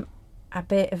I'm a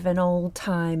bit of an old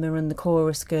timer in the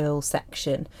chorus girl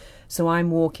section. So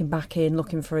I'm walking back in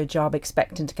looking for a job,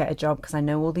 expecting to get a job because I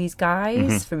know all these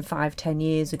guys from 5-10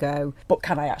 years ago. But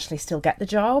can I actually still get the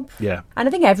job? Yeah. And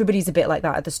I think everybody's a bit like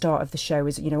that at the start of the show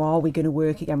is, are we going to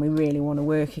work again? We really want to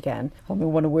work again. Or we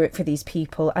want to work for these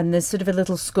people. And there's sort of a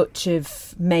little scutch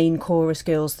of main chorus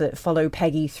girls that follow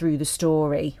Peggy through the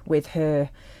story with her.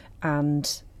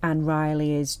 And Anne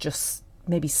Riley is just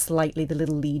maybe slightly the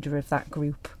little leader of that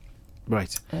group.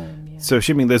 Right. Yeah. So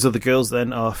assuming those other girls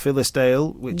then are Phyllis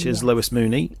Dale, which is Yes. Lois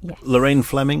Mooney, Yes. Lorraine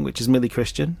Fleming, which is Millie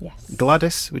Christian, Yes.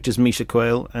 Gladys, which is Misha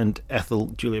Quayle, and Ethel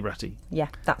Julia Bratty. Yeah,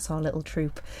 that's our little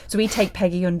troupe. So we take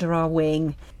Peggy under our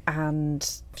wing, and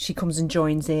she comes and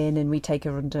joins in, and we take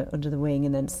her under the wing,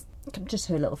 and then just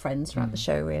her little friends throughout the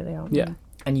show, really, aren't Yeah. we?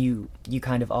 And you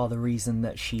kind of are the reason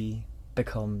that she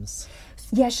becomes...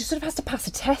 Yeah, she sort of has to pass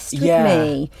a test with Yeah.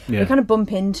 me. Yeah. We kind of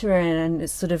bump into her, and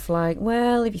it's sort of like,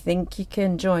 well, if you think you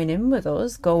can join in with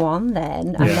us, go on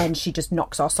then. And Yeah. then she just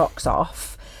knocks our socks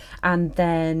off. And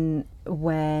then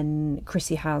when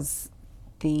Chrissy has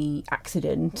the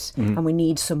accident and we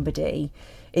need somebody,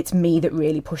 it's me that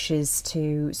really pushes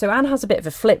to... So Anne has a bit of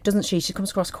a flip, doesn't she? She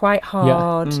comes across quite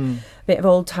hard, a bit of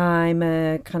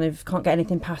old-timer, kind of can't get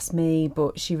anything past me,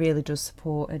 but she really does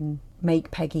support and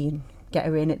make Peggy and get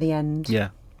her in at the end. Yeah.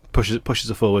 Pushes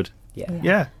her forward. Yeah.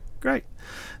 Yeah, great.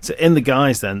 So in the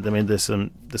guys then, I mean, there's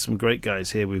some great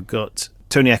guys here. We've got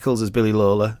Tony Eccles as Billy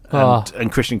Lawler and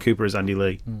Christian Cooper as Andy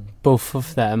Lee. Both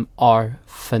of them are They're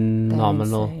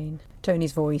phenomenal. insane.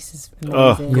 Tony's voice is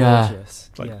Oh, amazing. Yeah. Gorgeous.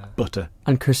 It's like yeah. butter.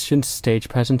 And Christian's stage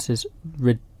presence is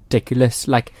ridiculous.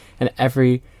 Like, in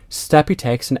every step he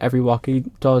takes and every walk he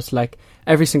does, like,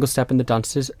 every single step in the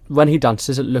dances, when he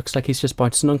dances, it looks like he's just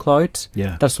bouncing on clouds.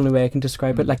 Yeah. That's the only way I can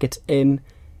describe it. Like, it's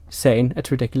insane. It's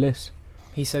ridiculous.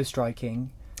 He's so striking.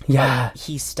 Yeah. Like,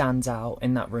 he stands out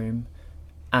in that room,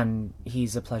 and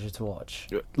he's a pleasure to watch.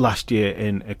 Last year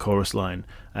in A Chorus Line,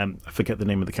 I forget the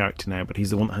name of the character now, but he's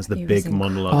the one that has the He was big incredible.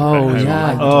 monologue. Oh, about how- yeah.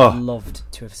 I would Oh, have loved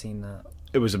to have seen that.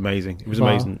 it was amazing. It was Wow.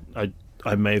 amazing.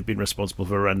 I may have been responsible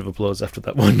for a round of applause after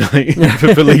that one night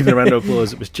for leading a round of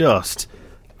applause. It was just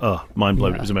mind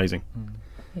blowing. Yeah. It was amazing.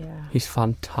 Yeah. He's So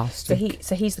fantastic.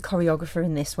 he's the choreographer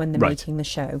in this when they're Right. making the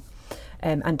show,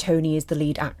 and Tony is the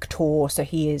lead actor. So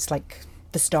he is like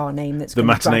the star name that's The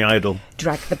gonna matinee idol.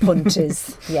 drag the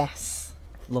punters. Yes.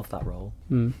 Love that role.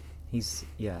 Mm. He's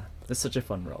it's such a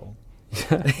fun role.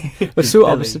 It's so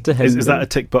Billy. opposite to him. Is that a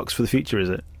tick box for the future, is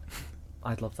it?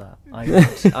 I'd love that.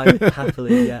 I'd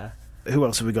happily, yeah. Who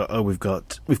else have we got? Oh, we've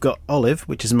got Olive,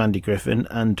 which is Mandy Griffin,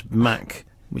 and Mac,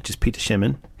 which is Peter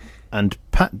Shimon, and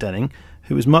Pat Denning,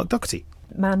 who is Mark Doherty.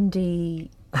 Mandy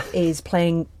is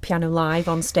playing piano live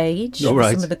on stage. Oh,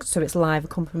 right. So it's live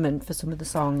accompaniment for some of the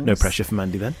songs. No pressure for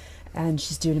Mandy then. And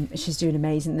she's doing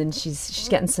amazing. Then she's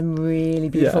getting some really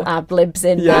beautiful Yeah. ad libs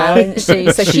in Yeah. now, isn't she?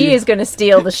 So she is going to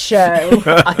steal the show.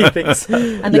 I think so.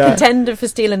 And the contender for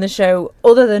stealing the show,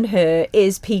 other than her,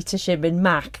 is Peter Shimon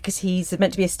Mac, because he's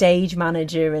meant to be a stage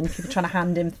manager and people trying to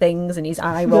hand him things, and he's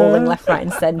eye rolling left, right,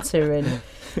 and centre. And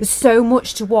there's so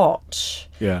much to watch.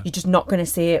 Yeah. You're just not going to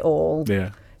see it all. Yeah.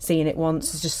 Seeing it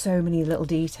once, there's just so many little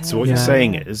details. So what you're Yeah.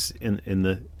 saying is in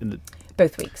the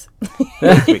Both weeks,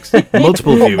 weeks,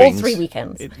 multiple viewings, all 3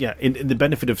 weekends. In the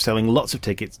benefit of selling lots of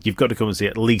tickets, you've got to come and see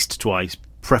it at least twice,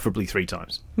 preferably 3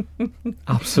 times.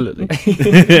 Absolutely.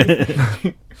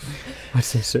 I'd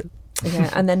say so.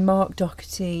 Yeah, and then Mark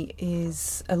Doherty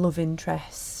is a love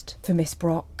interest for Miss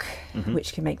Brock,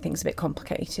 which can make things a bit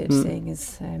complicated, seeing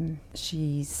as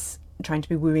she's trying to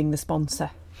be wooing the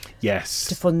sponsor to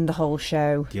Yes. fund the whole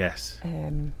show. Yes.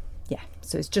 Yeah,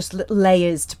 so it's just little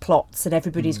layers to plots, and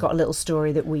everybody's got a little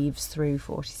story that weaves through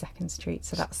 42nd Street.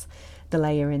 So that's the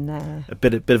layer in there. A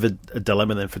bit of a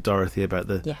dilemma then for Dorothy about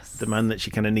Yes. the man that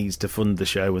she kind of needs to fund the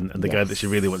show and the guy that she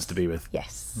really wants to be with.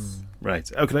 Yes.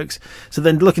 Right. Okay, folks. So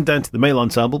then looking down to the male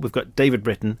ensemble, we've got David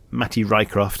Britton, Matty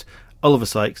Rycroft, Oliver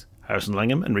Sykes, Harrison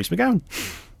Langham, and Rhys McGowan.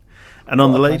 And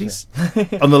on the ladies,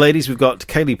 we've got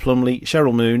Kaylee Plumley,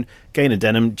 Cheryl Moon, Gaynor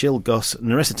Denham, Jill Goss,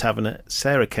 Narissa Taverner,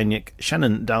 Sarah Kenyuk,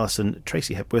 Shannon Dallison,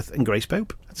 Tracy Hepworth, and Grace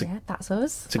Pope. That's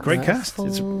us. It's a great cast.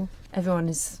 It's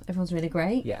Everyone's really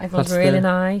great. Yeah. Everyone's That's really the-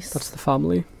 nice. That's the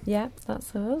family. Yeah,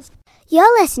 that's us.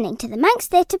 You're listening to the Manx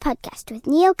Theatre Podcast with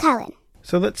Neil Callan.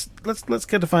 So let's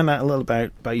get to find out a little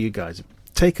about you guys.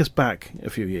 Take us back a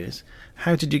few years.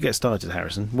 How did you get started,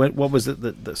 Harrison? What was it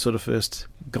that sort of first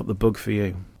got the bug for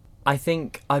you? I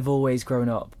think I've always grown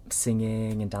up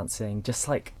singing and dancing. Just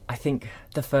like, I think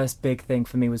the first big thing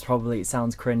for me was probably, it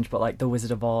sounds cringe, but like The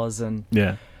Wizard of Oz and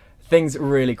Yeah. things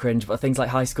really cringe, but things like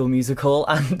High School Musical.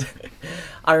 And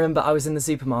I remember I was in the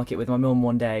supermarket with my mum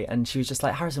one day, and she was just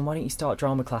like, Harrison, why don't you start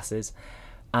drama classes?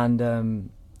 And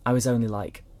I was only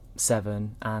like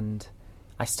 7, and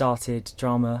I started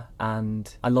drama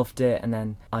and I loved it, and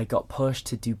then I got pushed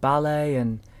to do ballet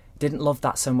and didn't love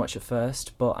that so much at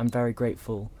first, but I'm very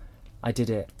grateful I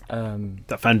did it.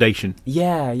 That foundation.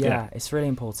 Yeah, it's really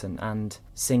important. And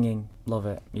singing, love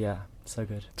it. Yeah, so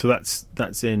good. So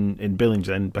that's in Billinge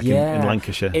then, back in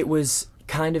Lancashire. It was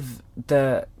kind of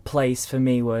the place for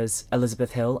me was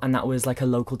Elizabeth Hill, and that was like a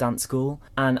local dance school,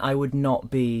 and I would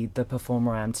not be the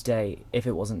performer I am today if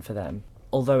it wasn't for them.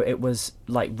 Although it was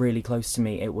like really close to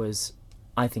me,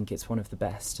 I think it's one of the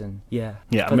best, and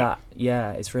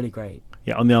it's really great.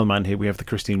 Yeah, on the Isle of Man here we have the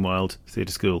Christine Wilde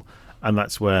Theatre School, and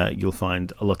that's where you'll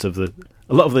find a lot of the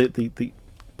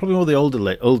probably all the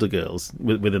older girls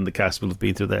within the cast will have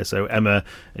been through there. So Emma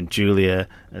and Julia,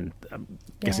 and I'm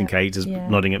guessing Kate is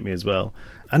nodding at me as well,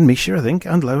 and Misha, I think,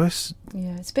 and Lois.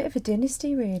 Yeah, it's a bit of a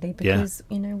dynasty, really, because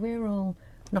we're all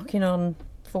knocking on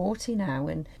 40 now,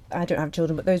 and I don't have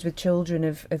children, but those with children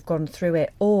have gone through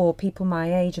it, or people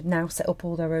my age have now set up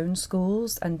all their own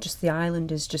schools, and just the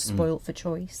island is just spoilt for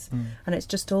choice, and it's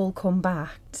just all come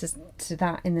back to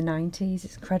that in the 90s.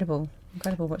 It's incredible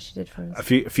what she did for us.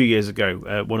 A few years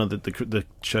ago, one of the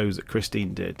shows that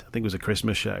Christine did, I think it was a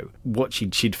Christmas show, what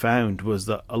she'd found was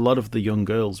that a lot of the young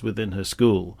girls within her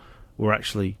school were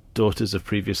actually daughters of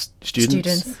previous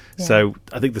students. Yeah. So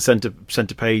I think the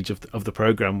centre page of the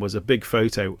programme was a big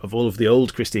photo of all of the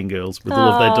old Christine girls with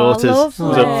all of their daughters. It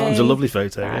was a lovely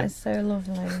photo. That is so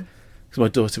lovely. Because my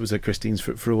daughter was at Christine's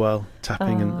for a while,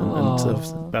 tapping and sort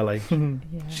of ballet.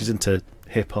 She's into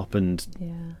hip hop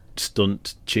and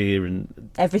stunt, cheer,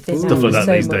 and everything stuff like that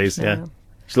so these days. Now. Yeah,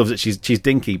 she loves it. She's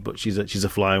dinky, but she's a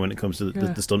flyer when it comes to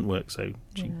the stunt work. So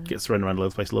she gets thrown around all over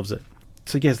the place. Loves it.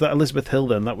 So yes, that Elizabeth Hill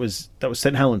then, that was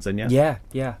St Helens then, yeah?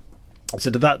 Yeah. So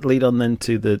did that lead on then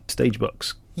to the stage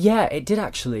box? Yeah, it did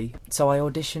actually. So I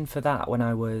auditioned for that when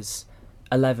I was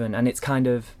 11, and it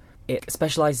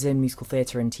specialises in musical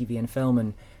theatre and TV and film,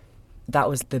 and that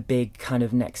was the big kind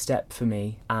of next step for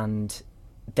me, and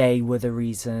they were the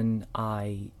reason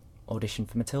I auditioned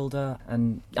for Matilda,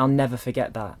 and I'll never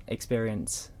forget that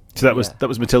experience. So that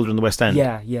was Matilda in the West End?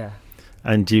 Yeah.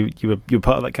 And you were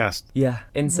part of that cast? Yeah,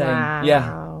 insane. Wow.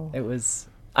 Yeah, it was.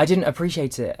 I didn't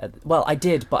appreciate it. Well, I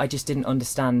did, but I just didn't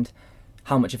understand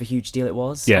how much of a huge deal it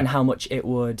was, and how much it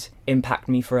would impact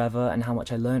me forever, and how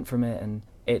much I learnt from it. And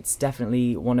it's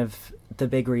definitely one of the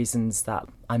big reasons that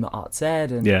I'm at Arts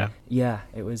Ed. And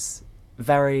it was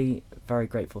very, very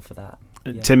grateful for that.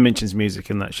 Yeah. Tim Minchin's music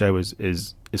in that show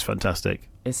is fantastic.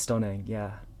 It's stunning.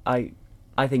 Yeah, I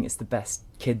think it's the best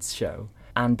kids show.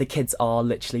 And the kids are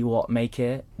literally what make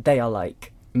it. They are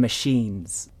like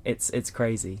machines. It's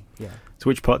crazy. Yeah. So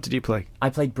which part did you play? I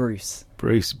played Bruce.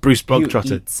 Bruce Bogtrotter.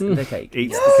 Who eats the cake.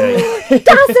 Eats the cake.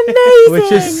 That's amazing!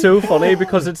 Which is so funny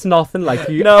because it's nothing like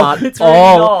you it's really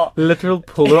all literal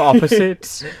polar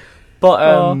opposites.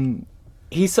 But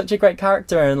he's such a great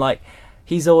character, and like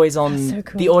he's always on. So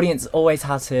cool. The audience always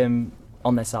has him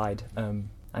on their side. And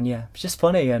yeah, it's just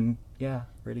funny, and yeah,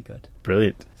 really good.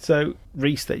 Brilliant. So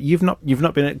Rhys, that you've not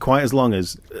been in it quite as long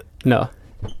as. No,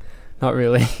 not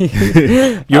really.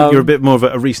 You're a bit more of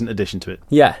a recent addition to it.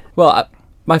 Yeah. Well,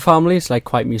 my family's like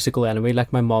quite musical anyway.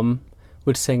 Like my mum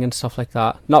would sing and stuff like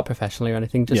that. Not professionally or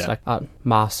anything, just like at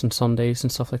mass and Sundays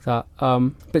and stuff like that.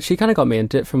 But she kind of got me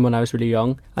into it from when I was really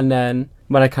young. And then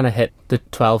when I kind of hit the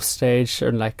 12 stage,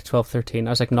 or like 12, 13, I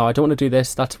was like, no, I don't want to do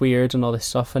this. That's weird and all this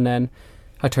stuff. And then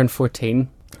I turned 14.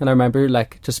 And I remember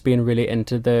like just being really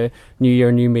into the New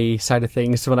Year, New Me side of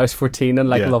things when I was 14 and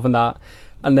like loving that.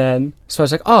 And then, so I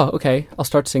was like, oh, okay, I'll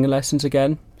start singing lessons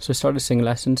again. So I started singing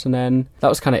lessons, and then that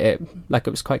was kind of it. Like,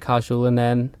 it was quite casual. And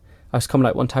then I was coming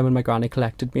out one time when my granny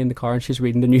collected me in the car, and she was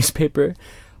reading the newspaper,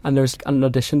 and there was an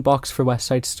audition box for West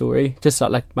Side Story, just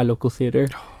at like my local theatre.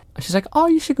 And she's like, oh,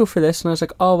 you should go for this. And I was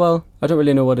like, oh, well, I don't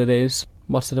really know what it is.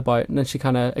 What's it about? And then she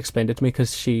kind of explained it to me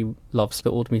because she loves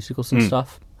the old musicals and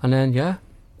stuff. And then,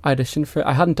 I auditioned for it.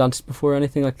 I hadn't danced before or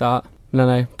anything like that. And then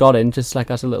I got in just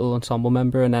like as a little ensemble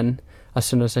member, and then as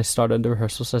soon as I started the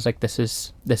rehearsals, I was like, this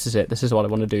is it. This is what I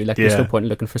want to do. Like, there's no point in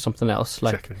looking for something else.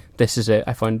 Like, this is it.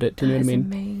 I found it. Do you know what I mean?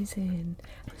 Amazing.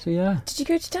 So, yeah. Did you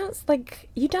go to dance? Like,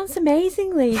 you dance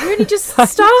amazingly. You really just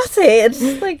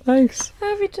started. Like, thanks.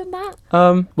 How have you done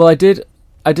that? Well, I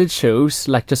did shows,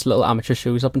 like just little amateur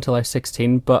shows up until I was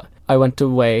 16, but I went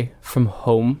away from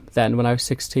home then when I was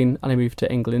 16, and I moved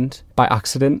to England by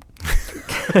accident.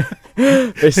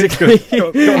 Basically. got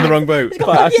on the wrong boat.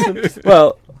 By accident.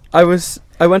 Well, I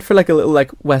went for like a little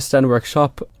like West End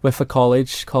workshop with a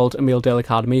college called Emile Dale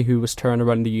Academy, who was touring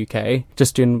around the UK,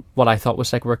 just doing what I thought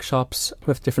was like workshops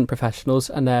with different professionals.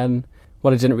 And then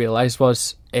what I didn't realise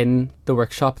was in the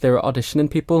workshop they were auditioning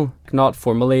people, not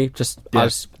formally, just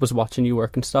as was watching you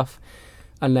work and stuff.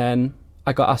 And then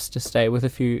I got asked to stay with a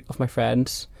few of my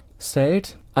friends. Stayed.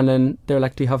 And then they were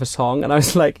like, do you have a song? And I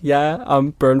was like, yeah,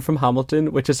 Burn from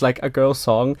Hamilton, which is like a girl's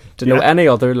song. Didn't know any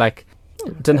other like...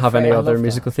 Didn't have any other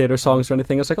musical theatre songs or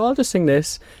anything. I was like, oh, I'll just sing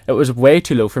this. It was way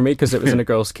too low for me because it was in a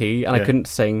girl's key, and I couldn't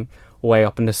sing way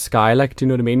up in the sky, like, do you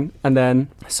know what I mean? And then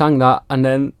sang that, and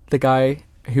then the guy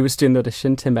who was doing the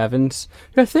audition, Tim Evans,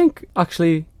 who I think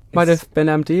actually might have been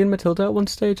MD in Matilda at one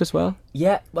stage as well.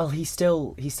 Yeah, well, he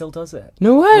still does it.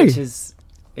 No way! Which is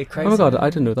crazy. Oh my god, I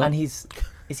didn't know that. And is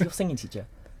he your singing teacher?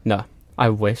 No, I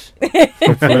wish.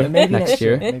 Hopefully Maybe next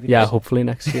year. Maybe Yeah, next hopefully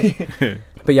next year.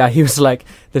 But yeah, he was like,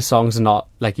 the song's not,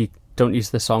 like, you don't use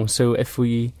the song, so if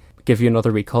we give you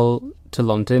another recall to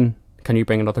London, can you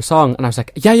bring another song? And I was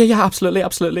like, yeah,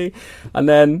 absolutely. And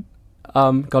then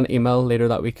got an email later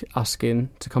that week asking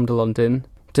to come to London,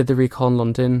 did the recall in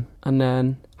London, and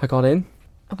then I got in.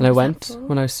 And I went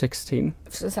when I was 16.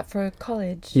 So is that for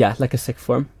college? Yeah, like a sixth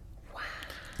form.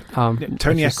 Tony which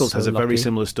is Eccles has so a very lucky.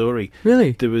 similar story.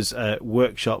 Really? There was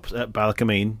workshops at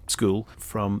Balacameen School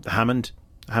from Hammond.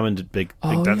 Hammond, big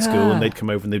Oh, that school, yeah. and they'd come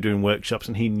over and they were doing workshops,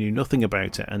 and he knew nothing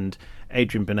about it. And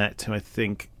Adrian Burnett, who I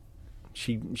think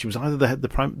she was either the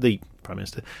prime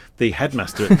minister, the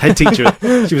headmaster, head teacher.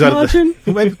 She was either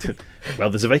well,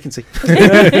 there's a vacancy,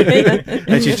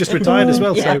 and she's just retired as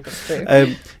well. Yeah, So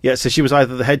that's true. so she was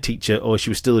either the head teacher or she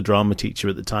was still a drama teacher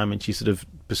at the time, and she sort of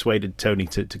persuaded Tony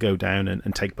to go down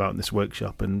and take part in this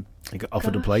workshop, and he got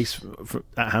offered a place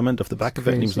at Hammond off the back of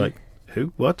it, and he was Crazy. like,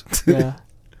 "Who? What?" Yeah,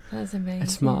 That's amazing.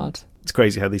 it's mad. It's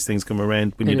crazy how these things come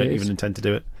around when you It don't is. even intend to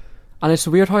do it. And it's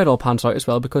weird how it all pans out as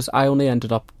well, because I only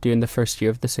ended up doing the first year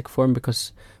of the sixth form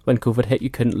because when COVID hit, you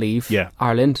couldn't leave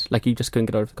Ireland. Like, you just couldn't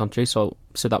get out of the country. So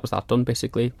that was that done,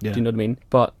 basically. Yeah. Do you know what I mean?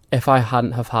 But if I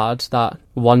hadn't have had that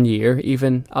 1 year,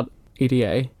 even at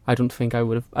EDA, I don't think I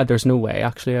would have... there's no way,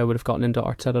 actually, I would have gotten into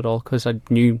art ed at all, because I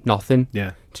knew nothing.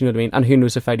 Yeah. Do you know what I mean? And who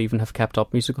knows if I'd even have kept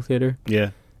up musical theatre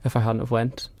Yeah. if I hadn't have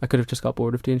went. I could have just got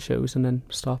bored of doing shows and then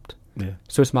stopped. Yeah.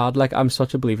 So it's mad. Like, I'm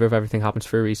such a believer of everything happens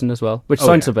for a reason as well, which Oh,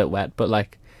 sounds yeah. a bit wet, but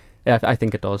like, yeah, I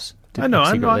think it does. I know.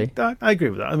 secretly. I agree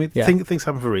with that. I mean, Yeah. things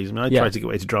happen for a reason. I Yeah. tried to get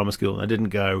away to drama school, and I didn't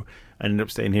go. I ended up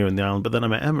staying here on the island, but then I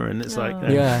met Emma, and it's like,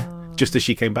 Yeah. just as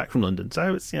she came back from London.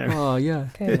 So it's, you know. Oh, yeah.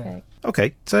 Perfect.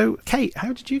 Okay, so Kate,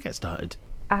 how did you get started?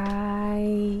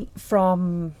 I,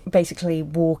 from basically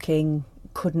walking,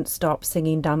 couldn't stop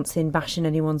singing, dancing, bashing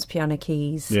anyone's piano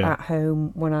keys Yeah. at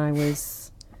home when I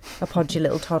was a podgy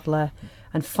little toddler,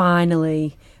 and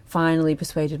finally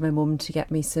persuaded my mum to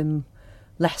get me some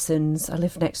lessons. I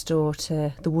lived next door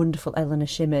to the wonderful Eleanor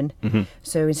Shimon,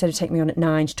 so instead of taking me on at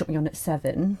 9, she took me on at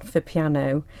 7 for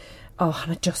piano. Oh,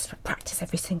 and I just practice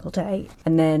every single day.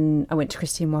 And then I went to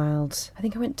Christine Wilde. I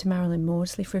think I went to Marilyn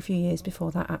Maudsley for a few years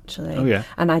before that, actually. Oh, yeah.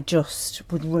 And I just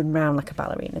would run around like a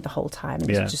ballerina the whole time and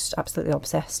Yeah. was just absolutely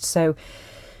obsessed. So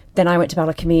then I went to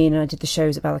Balacameen and I did the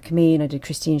shows at Balacameen. I did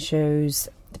Christine shows,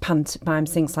 the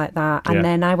pantomimes, things like that. And Yeah.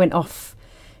 then I went off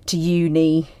to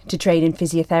uni to train in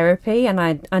physiotherapy, and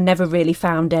I never really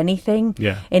found anything.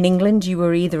 Yeah. In England, you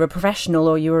were either a professional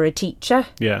or you were a teacher.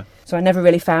 Yeah. So I never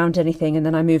really found anything, and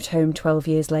then I moved home 12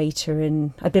 years later,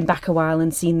 and I'd been back a while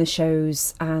and seen the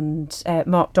shows, and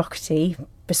Mark Doherty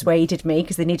persuaded me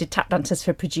because they needed tap dancers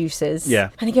for producers. Yeah.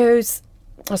 And he goes,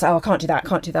 I was like, oh, I can't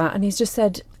do that. And he's just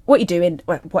said, what are you doing?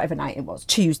 Whatever night it was,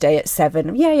 Tuesday at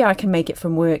 7. Yeah, I can make it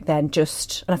from work then.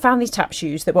 And I found these tap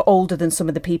shoes that were older than some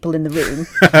of the people in the room.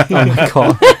 Oh, my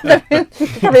God.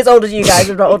 Probably as old as you guys,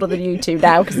 but not older than you two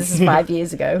now, because this is 5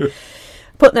 years ago.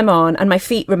 Put them on, and my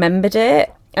feet remembered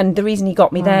it. And the reason he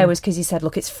got me there was because he said,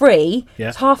 look, it's free. Yeah.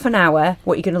 It's half an hour.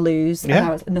 What are you going to lose? Yeah. And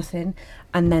I was nothing.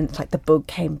 And then it's like the bug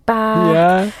came back.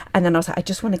 Yeah. And then I was like, I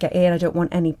just want to get in. I don't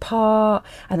want any part.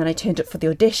 And then I turned up for the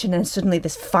audition, and suddenly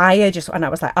this fire and I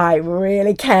was like, I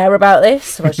really care about this.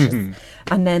 So I was just,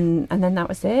 and then that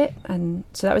was it. And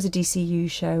so that was a DCU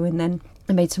show. And then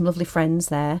I made some lovely friends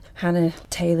there, Hannah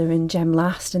Taylor and Jem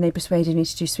Last, and they persuaded me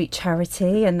to do Sweet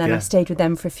Charity. And then Yeah. I stayed with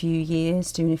them for a few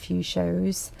years, doing a few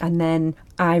shows. And then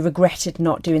I regretted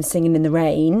not doing Singing in the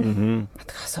Rain.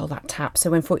 I saw that tap.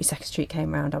 So when 42nd Street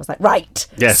came round, I was like, right,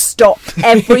 Yes. stop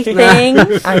everything.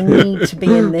 I need to be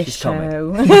in this She's coming.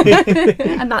 show.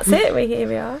 And that's it. Here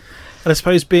we are. And I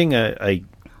suppose being a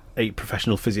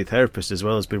professional physiotherapist as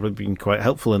well has been quite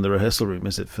helpful in the rehearsal room,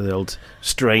 is it, for the old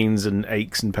strains and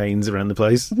aches and pains around the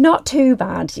place? Not too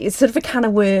bad. It's sort of a can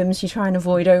of worms you try and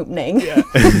avoid opening. Yeah.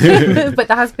 But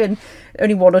there has been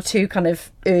only one or two kind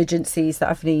of urgencies that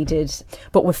I've needed.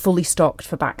 But we're fully stocked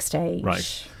for backstage.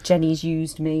 Right. Jenny's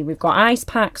used me. We've got ice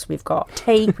packs, we've got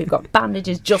tape, we've got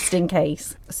bandages just in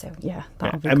case. So yeah,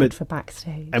 that'll be Emma- good for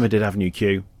backstage. Emma did Avenue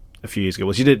Q a few years ago.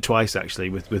 Well, she did it twice, actually,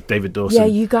 with David Dawson. Yeah,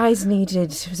 you guys needed...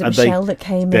 Was it And Michelle that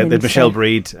came They in? had Michelle so-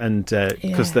 Breed, and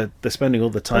because Yeah. they're spending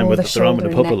all the time All with the their arm in a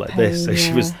shoulder and puddle neck like this, so pain,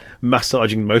 she was yeah.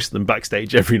 massaging most of them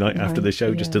backstage every night after the Right,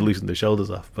 show just to yeah. loosen their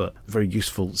shoulders off. But a very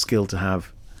useful skill to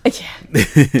have.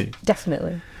 Yeah,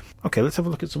 definitely. Okay, let's have a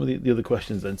look at some of the other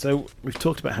questions then. So we've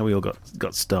talked about how we all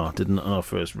got started in our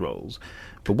first roles,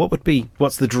 but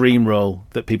what's the dream role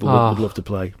that people would love to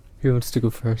play? Who wants to go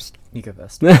first? You go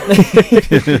first.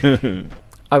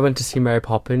 I went to see Mary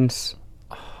Poppins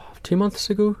 2 months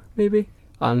ago, maybe,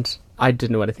 and I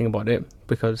didn't know anything about it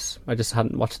because I just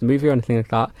hadn't watched the movie or anything like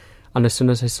that. And as soon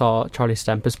as I saw Charlie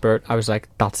Stemper's Bert, I was like,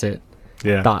 that's it.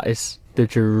 Yeah. That is the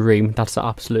dream. That's the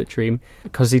absolute dream.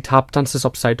 Because he tap dances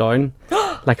upside down,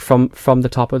 like from the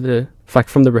top of the, like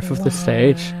from the roof of the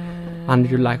stage. And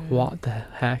you're like, what the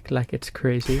heck? Like, it's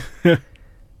crazy. And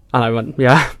I went,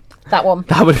 yeah. That one.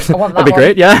 That would that'd be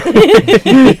great, yeah.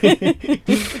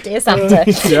 Dear Santa.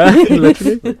 Yeah,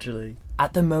 literally. Literally.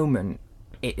 At the moment,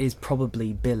 it is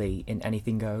probably Billy in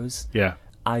Anything Goes. Yeah.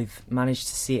 I've managed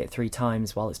to see it 3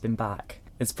 times while it's been back.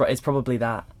 It's probably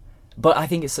that. But I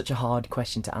think it's such a hard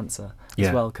question to answer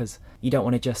as well, because you don't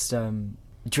want to just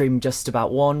dream just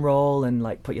about one role and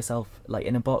like put yourself like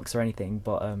in a box or anything.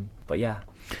 But yeah,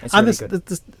 it's really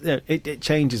good. It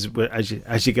changes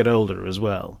as you get older as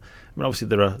well. I mean, obviously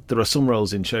there are some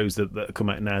roles in shows that come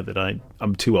out now that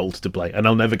I'm too old to play, and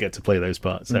I'll never get to play those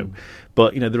parts. So,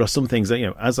 but there are some things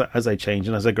that as I change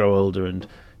and as I grow older and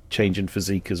change in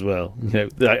physique as well,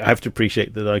 I have to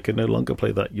appreciate that I can no longer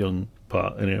play that young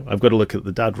part. I've got to look at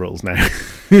the dad roles now.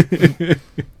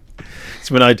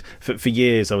 So when for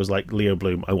years I was like Leo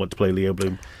Bloom. I want to play Leo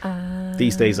Bloom.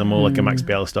 These days I'm more like a Max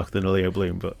Bialystock than a Leo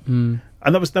Bloom. But and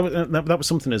that was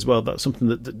something as well. That's something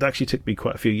that actually took me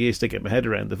quite a few years to get my head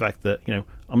around, the fact that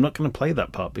I'm not going to play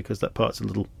that part because that part's a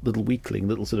little weakling,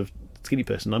 little sort of skinny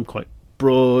person. I'm quite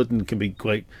broad and can be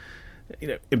quite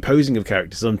imposing of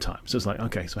character sometimes. So it's like,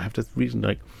 okay, so I have to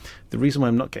the reason why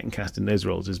I'm not getting cast in those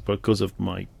roles is because of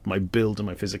my build and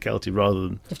my physicality rather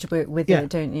than you have to work with it,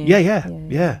 don't you?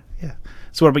 Yeah.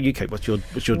 So what about you, Kate? What's your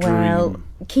Well, dream?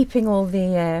 keeping all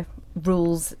the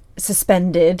rules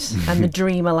suspended and the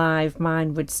dream alive,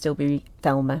 mine would still be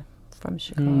Thelma from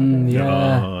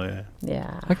Chicago.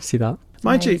 Yeah, I can see that.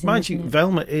 Mind you,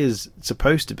 Velma is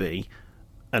supposed to be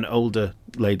an older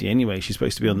lady anyway. She's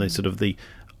supposed to be on the sort of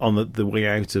on the way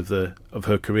out of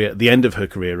her career, the end of her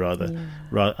career rather,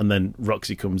 and then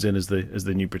Roxy comes in as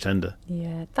the new pretender.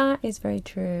 Yeah, that is very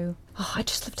true. Oh, I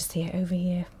just love to see it over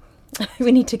here.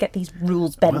 We need to get these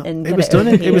rules bent and get it over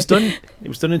here. It was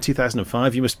done in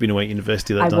 2005. You must have been away at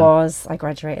university that time. I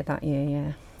graduated that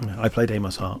year. Yeah. I played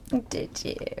Amos Hart. Did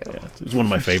you? Yeah, it was one of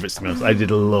my favourites, to be honest. I did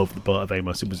love the part of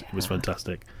Amos. It was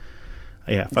fantastic.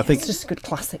 Yeah, I think it's just a good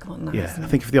classic one. I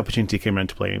think if the opportunity came around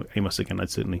to play Amos again,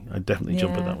 I'd definitely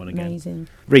jump at that one again. Amazing.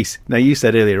 Reese, now you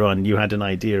said earlier on you had an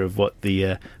idea of what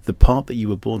the part that you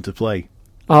were born to play.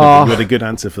 Oh, you had a good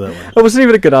answer for that one. It wasn't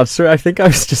even a good answer. I think I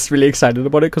was just really excited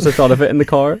about it because I thought of it in the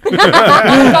car.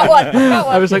 Got one.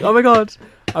 I was like, oh my god.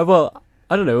 Well,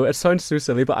 I don't know. It sounds so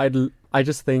silly, but I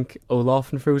just think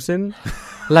Olaf and Frozen,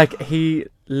 like he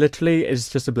literally is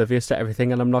just oblivious to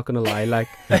everything, and I'm not gonna lie, like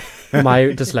my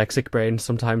dyslexic brain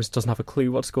sometimes doesn't have a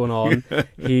clue what's going on.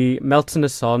 He melts in the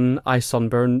sun. I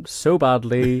sunburn so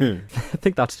badly. I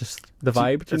think that's just the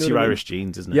vibe. That's your Irish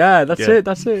genes, isn't it? Yeah, that's it.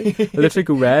 I literally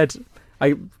go red.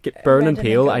 I get burn and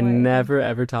peel. I never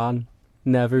ever tan.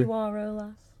 Never. You are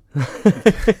Olaf.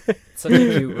 Such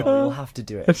a cute role. You'll have to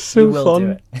do it. It's so you will fun.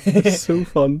 Do it. It's so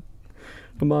fun.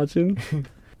 Imagine.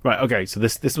 Right, okay, so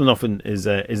this one often is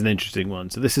an interesting one.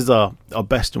 So this is our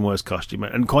best and worst costume,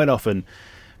 and quite often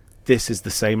this is the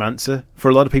same answer. For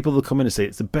a lot of people, they'll come in and say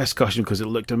it's the best costume because it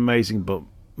looked amazing, but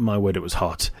my word, it was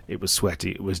hot, it was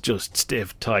sweaty, it was just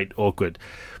stiff, tight, awkward.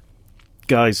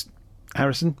 Guys,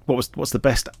 Harrison, what's the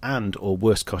best and or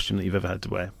worst costume that you've ever had to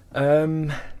wear?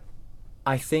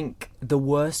 I think the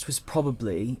worst was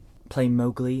probably playing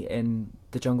Mowgli in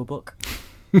The Jungle Book.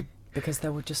 Because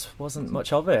there just wasn't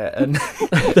much of it, and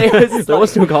there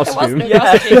was no costume.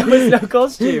 There was no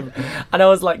costume, and I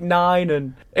was like 9,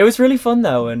 and it was really fun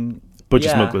though. And bunch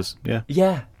of smugglers,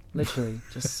 yeah, literally,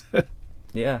 just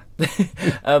yeah.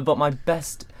 But my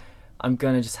best, I'm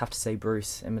gonna just have to say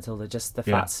Bruce in Matilda. Just the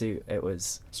fat suit, it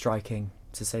was striking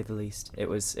to say the least. It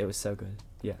was so good.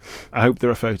 Yeah. I hope there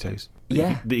are photos.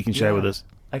 That you can share with us.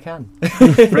 I can.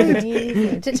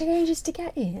 Did it take ages to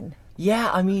get in?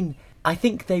 Yeah, I mean, I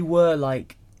think they were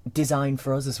like designed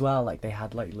for us as well. Like they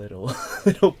had like little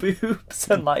boobs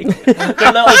and like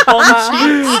the little bum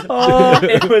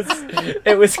cheeks.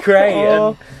 It was great.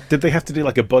 And did they have to do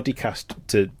like a body cast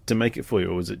to make it for you,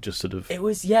 or was it just sort of? It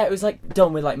was like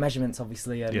done with like measurements,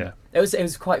 obviously. And it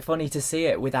was quite funny to see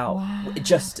it without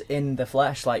just in the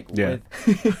flesh, like with.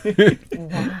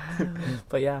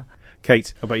 But yeah.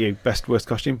 Kate, how about you? Best worst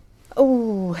costume?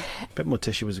 Oh, Bit More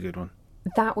Tissue was a good one.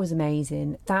 That was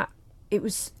amazing. That it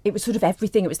was sort of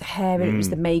everything. It was the hair, and it was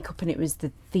the makeup, and it was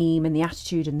the theme and the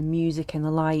attitude and the music and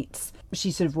the lights.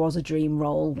 She sort of was a dream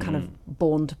role, kind of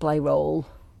born to play role,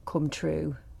 come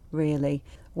true, really.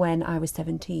 When I was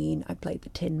 17, I played the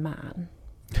Tin Man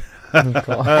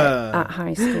at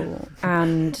high school,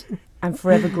 and I'm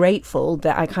forever grateful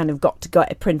that I kind of got to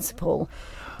get a principal.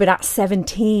 But at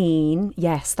 17,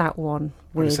 yes, that one.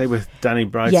 With Danny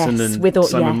Bryson and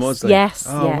Simon Maudsley? Yes,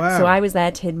 Wow. So I was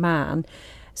their Tin Man.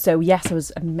 So yes, it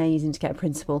was amazing to get a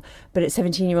principal. But a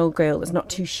 17-year-old girl that's not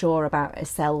too sure about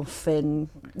herself and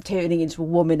turning into a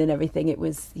woman and everything, it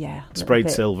was,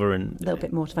 sprayed silver and a little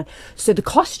bit mortifying. So the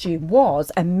costume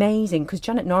was amazing because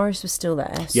Janet Norris was still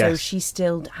there. So she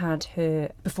still had her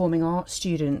performing arts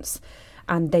students,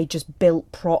 and they just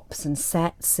built props and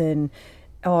sets, and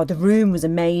the room was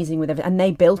amazing with everything, and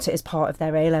they built it as part of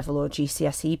their A-level or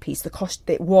GCSE piece.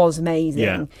 It was amazing.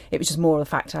 Yeah. It was just more of the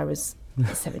fact I was a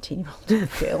 17-year-old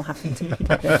girl having to be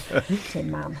the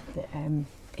Tin Man. But,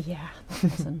 that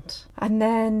wasn't. And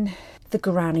then the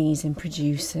grannies and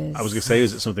producers. I was going to say,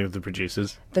 is it something with the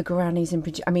producers? The grannies and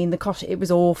producers. I mean, the costume, it was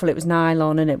awful. It was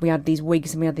nylon, and we had these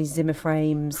wigs and we had these Zimmer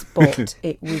frames, but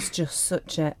it was just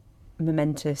such a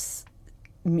momentous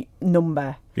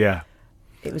number. Yeah.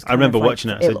 It was. I remember watching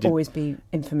it. It'll always be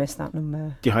infamous, that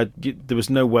number. There was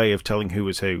no way of telling who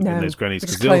was who in those grannies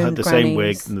because they all had the same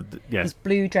wig. And these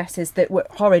blue dresses that were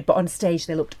horrid, but on stage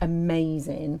they looked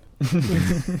amazing.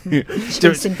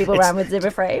 Chasing people around with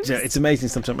Zimmer frames. Yeah, it's amazing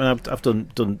sometimes. I mean, I've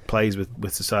done plays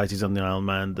with societies on the Isle of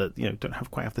Man that don't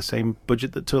quite have the same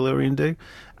budget that Tellurian do,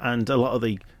 and a lot of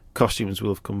the costumes will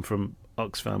have come from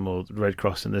Oxfam or Red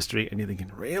Cross in the street, and you're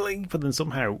thinking, really? But then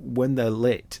somehow when they're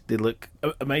lit they look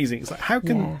amazing. It's like, how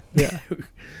can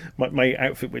my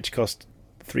outfit, which cost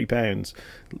 £3,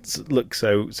 look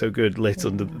so good lit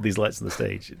under these lights on the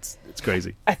stage? It's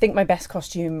crazy. I think my best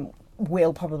costume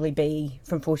will probably be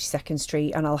from 42nd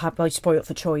Street, and I'll spoil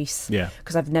for choice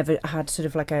because I've never had sort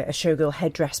of like a showgirl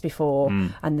headdress before,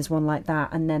 and there's one like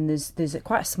that, and then there's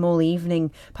quite a small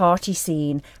evening party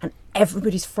scene, and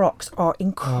everybody's frocks are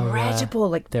incredible,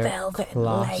 like they're velvet and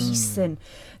lace, and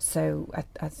so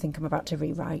I think I'm about to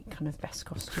rewrite kind of best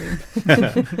costume.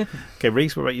 Okay,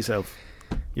 Reese, what about yourself?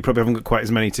 You probably haven't got quite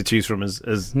as many to choose from as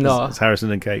Harrison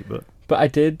and Kate, but I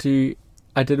did a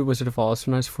Wizard of Oz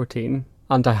when I was 14,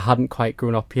 and I hadn't quite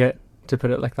grown up yet, to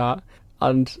put it like that,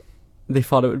 and they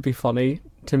thought it would be funny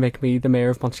to make me the mayor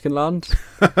of Munchkinland.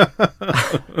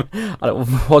 And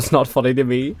it was not funny to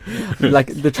me.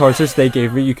 Like, the trousers they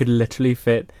gave me, you could literally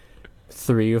fit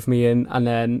 3 of me in, and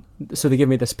then so they gave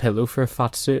me this pillow for a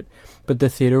fat suit, but the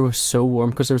theatre was so warm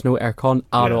because there was no aircon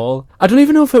at all. I don't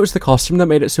even know if it was the costume that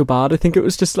made it so bad. I think it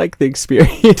was just like the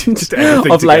experience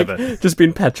of like just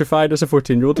being petrified as a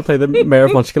 14-year-old to play the mayor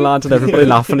of Munchkinland, and everybody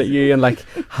laughing at you, and like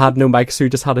had no mic, so you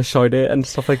just had to shout it and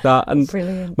stuff like that, and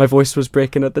brilliant. My voice was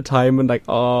breaking at the time, and like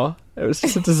it was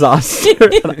just a disaster.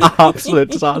 An absolute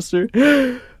disaster.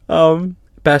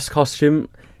 Best costume,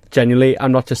 genuinely,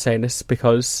 I'm not just saying this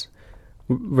because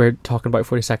we're talking about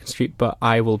 42nd Street, but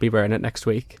I will be wearing it next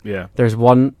week. Yeah. There's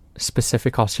one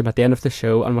specific costume at the end of the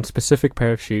show and one specific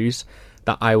pair of shoes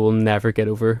that I will never get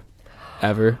over,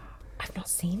 ever. I've not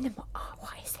seen them. Oh,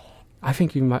 what is it? I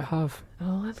think you might have.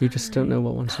 Oh, you just don't know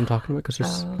what ones I'm talking about because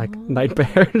there's like night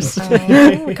bears.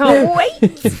 We can't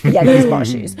wait. Yeah, there's a lot of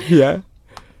shoes. Yeah.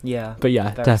 Yeah. But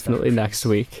yeah, definitely next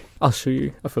week. I'll show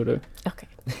you a photo. Okay.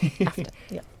 After.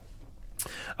 Yeah.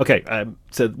 Okay,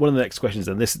 so one of the next questions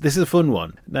then. This is a fun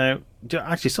one. Now,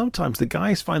 actually, sometimes the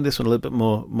guys find this one a little bit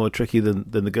more tricky than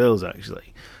the girls,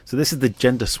 actually. So this is the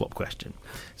gender swap question.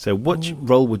 So which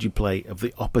role would you play of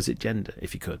the opposite gender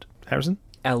if you could? Harrison?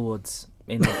 Elle Woods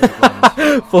in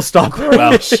the Full stop.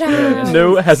 Well,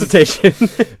 no hesitation.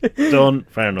 Done.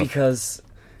 Fair enough. Because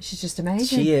she's just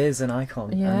amazing. She is an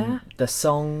icon. Yeah. And the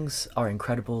songs are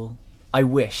incredible. I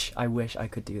wish I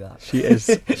could do that. She is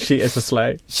a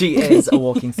sleigh. She is a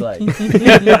walking sleigh.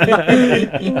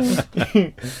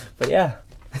 But yeah.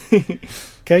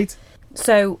 Kate?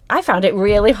 So I found it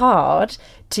really hard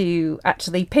to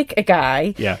actually pick a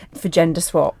guy for gender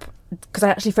swap, because I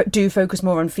actually do focus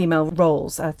more on female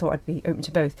roles. I thought I'd be open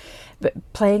to both, but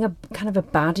playing a kind of a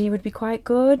baddie would be quite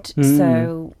good.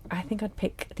 So I think I'd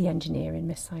pick the engineer in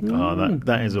Miss Saigon. Oh,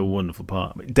 that is a wonderful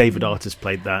part. I mean, David Artis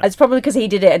played that. It's probably because he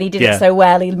did it, and he did it so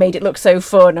well. He made it look so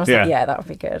fun. I was like, that would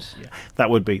be good. Yeah. That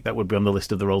would be on the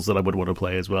list of the roles that I would want to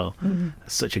play as well.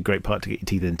 It's such a great part to get your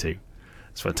teeth into.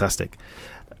 It's fantastic.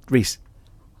 Reese?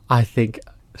 I think,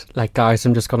 like, guys,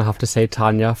 I'm just going to have to say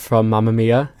Tanya from Mamma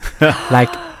Mia. Like,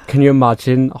 can you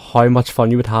imagine how much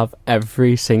fun you would have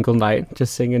every single night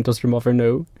just singing Does Your Mother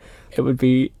Know? It would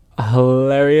be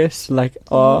hilarious. Like,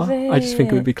 I just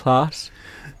think it would be class.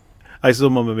 I saw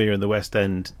Mamma Mia in the West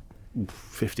End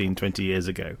 15, 20 years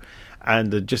ago,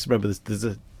 and just remember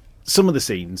some of the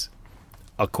scenes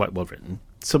are quite well written.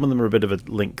 Some of them are a bit of a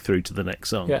link through to the next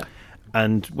song. Yeah.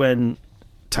 And when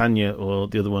Tanya or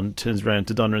the other one turns around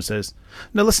to Donna and says,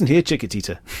 "Now listen here,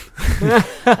 Chiquitita."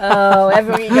 Oh,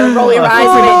 everyone, you're going to roll your eyes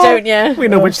with it, don't you? We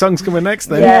know which song's coming next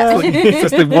then. Yeah. It's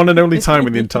just the one and only time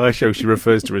in the entire show she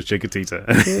refers to her as Chiquitita.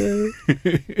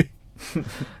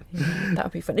 That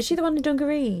would be fun. Is she the one in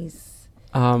dungarees?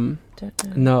 Don't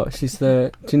know. No, she's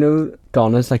the... Do you know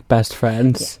Donna's, like, best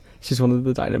friends? Yeah. She's one of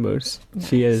the Dynamos. Nice.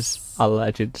 She is a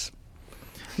legend.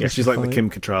 Yeah, she's like the Kim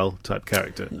Cattrall type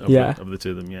character of the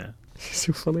two of them, yeah. She's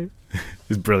so funny.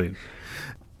 It's brilliant.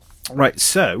 Right,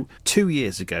 so 2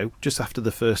 years ago, just after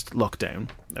the first lockdown,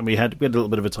 and we had a little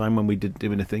bit of a time when we didn't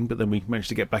do anything, but then we managed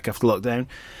to get back after lockdown,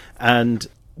 and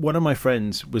one of my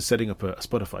friends was setting up a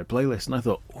Spotify playlist, and I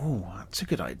thought, oh, that's a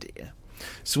good idea.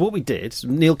 So what we did,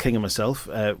 Neil King and myself,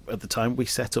 at the time, we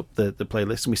set up the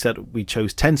playlist, and we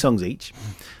chose 10 songs each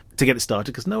to get it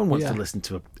started, because no one wants to listen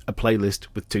to a playlist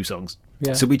with 2 songs.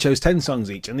 Yeah. So we chose 10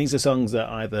 songs each, and these are songs that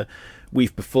either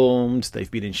we've performed, they've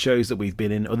been in shows that we've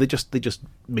been in, or they just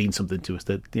mean something to us.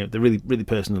 They're really, really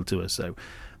personal to us. So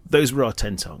those were our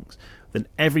 10 songs. Then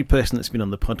every person that's been on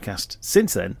the podcast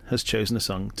since then has chosen a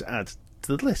song to add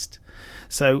to the list.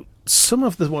 So some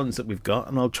of the ones that we've got,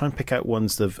 and I'll try and pick out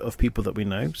ones of people that we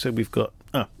know. So we've got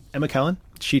Emma Callan.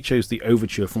 She chose the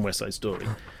Overture from West Side Story.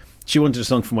 She wanted a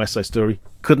song from West Side Story,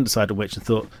 couldn't decide on which, and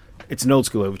thought, it's an old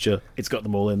school overture, it's got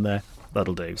them all in there,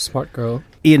 that'll do. Smart girl.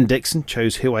 Ian Dixon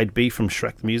chose Who I'd Be from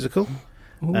Shrek the Musical.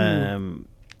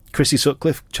 Chrissy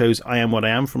Sutcliffe chose I Am What I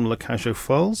Am from La Cage aux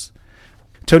Folles.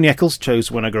 Tony Eccles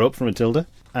chose When I Grow Up from Matilda.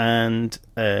 And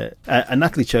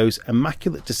Natalie chose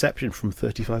Immaculate Deception from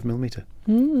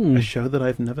 35mm. A show that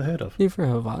I've never heard of. Neither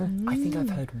have I. I think I've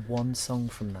heard one song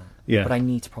from that. Yeah. But I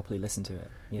need to properly listen to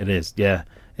it. Yeah. It is, yeah.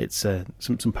 It's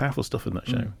some powerful stuff in that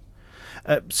show.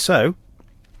 So,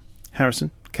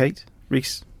 Harrison, Kate,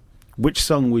 Reese, which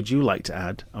song would you like to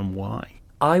add and why?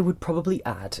 I would probably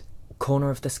add Corner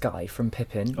of the Sky from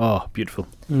Pippin. Oh, beautiful.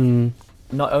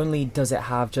 Not only does it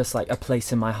have just like a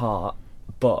place in my heart,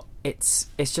 but it's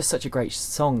just such a great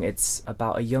song. It's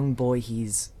about a young boy,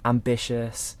 he's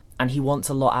ambitious and he wants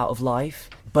a lot out of life,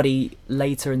 but he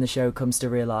later in the show comes to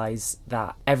realise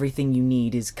that everything you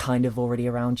need is kind of already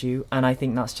around you, and I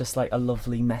think that's just like a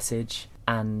lovely message,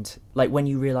 and like when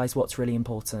you realise what's really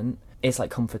important, it's like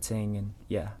comforting, and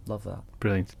yeah, love that.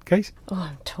 Brilliant. Kate? Oh,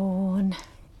 I'm torn.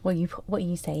 What are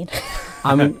you saying?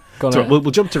 I'm gonna... So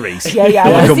we'll jump to Reese. Yeah,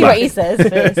 I want to see what he says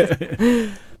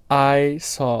first. I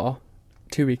saw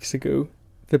 2 weeks ago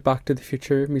the Back to the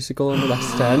Future musical in the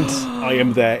West End. I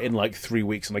am there in like 3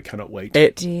 weeks and I cannot wait.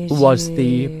 It was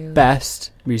the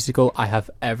best musical I have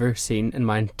ever seen in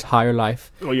my entire life.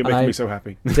 Oh, you're making me so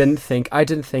happy. I didn't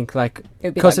think like,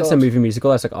 because it's a movie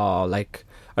musical, I was like, oh, like,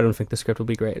 I don't think the script will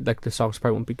be great. Like, the songs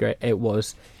probably won't be great. It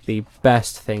was the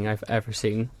best thing I've ever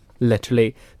seen.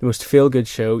 Literally, the most feel-good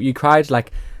show. You cried,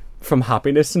 like, from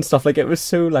happiness and stuff. Like, it was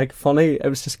so, like, funny. It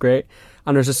was just great.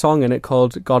 And there's a song in it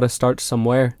called Gotta Start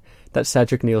Somewhere that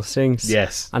Cedric Neal sings.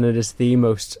 Yes. And it is the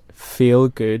most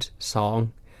feel-good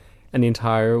song in the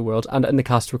entire world. And in the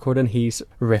cast recording, he's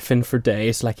riffing for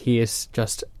days. Like, he is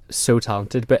just so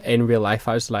talented. But in real life,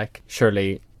 I was like,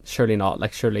 surely not.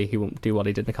 Like, surely he won't do what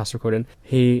he did in the cast recording.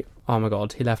 Oh my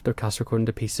God, he left the cast recording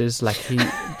to pieces. Like, he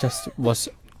just was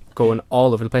going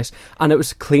all over the place. And it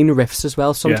was clean riffs as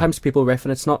well. Sometimes people riff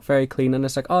and it's not very clean, and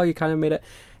it's like, oh, you kind of made it.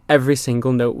 Every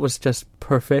single note was just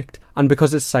perfect, and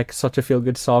because it's like such a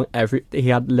feel-good song, he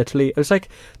had literally, it was like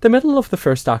the middle of the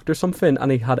first act or something,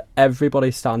 and he had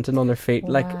everybody standing on their feet,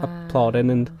 like applauding,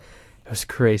 and it was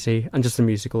crazy. And just the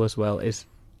musical as well is,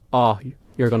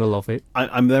 you're gonna love it.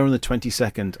 I'm there on the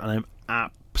 22nd, and I'm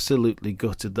absolutely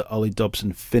gutted that Ollie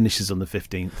Dobson finishes on the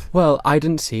 15th. Well, I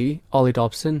didn't see Ollie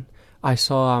Dobson. I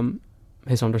saw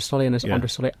his understudy, and his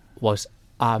understudy was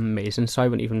amazing, so I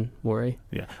wouldn't even worry.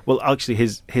 Yeah. Well, actually,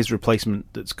 his replacement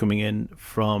that's coming in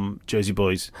from Jersey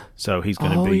Boys, so he's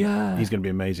going to be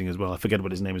amazing as well. I forget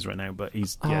what his name is right now, but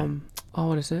he's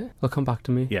what is it? It'll come back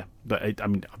to me. Yeah, but I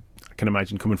mean, I can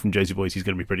imagine coming from Jersey Boys, he's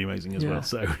going to be pretty amazing as well.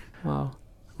 So, wow.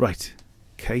 Right,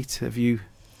 Kate, have you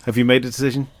made a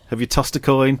decision? Have you tossed a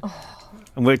coin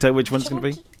and worked out which one's going to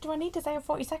be? Do I need to say a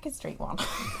 42nd Street one?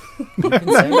 Not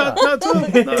at all.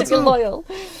 To be loyal.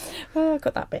 Oh, I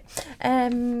got that bit.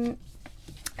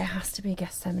 It has to be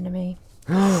Gethsemane.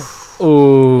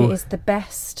 Oh, it is the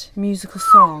best musical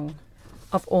song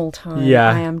of all time. Yeah.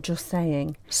 I am just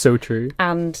saying. So true.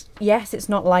 And yes, it's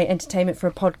not light entertainment for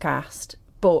a podcast,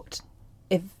 but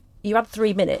if you had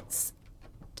 3 minutes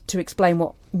to explain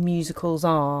what musicals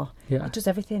are. Yeah. It does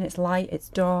everything. It's light, it's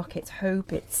dark, it's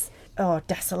hope, it's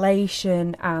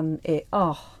desolation, and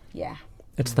yeah.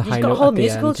 It's the You've high got a note whole at the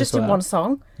musical end just as in well. one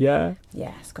song. Yeah.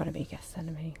 Yeah, it's got to be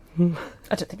Gethsemane.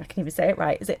 I don't think I can even say it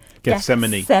right. Is it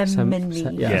Gethsemane. Gethsemane.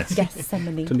 Yes.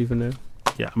 Gethsemane. Don't even know.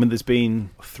 Yeah, I mean, there's been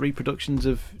 3 productions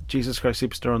of Jesus Christ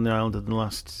Superstar on the island in the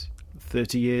last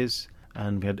 30 years,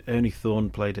 and we had Ernie Thorne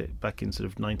played it back in sort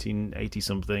of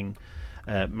 1980-something,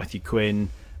 Matthew Quinn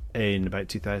in about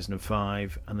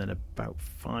 2005, and then about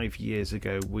 5 years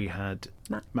ago we had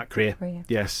Matt Creer.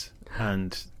 Yes,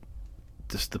 and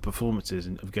just the performances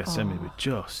of Gethsemane were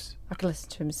just... I could listen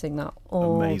to him sing that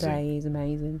all day. He's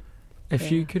amazing.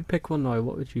 If you could pick one now,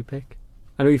 what would you pick?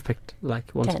 I know you've picked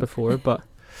like once 10. before, but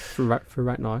for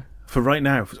right now. For right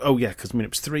now, oh yeah, because I mean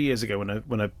it was 3 years ago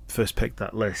when I first picked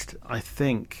that list. I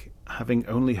think, having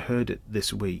only heard it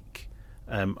this week,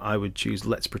 I would choose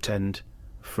 "Let's Pretend"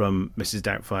 from Mrs.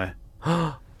 Doubtfire.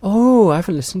 Oh, I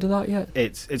haven't listened to that yet.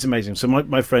 It's amazing. So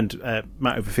my friend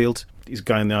Matt Overfield, he's a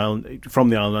guy in the island, from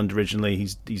the island originally.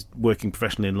 He's working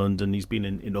professionally in London. He's been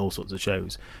in all sorts of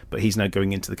shows, but he's now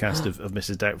going into the cast of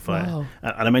Mrs. Doubtfire. Wow.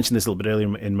 And I mentioned this a little bit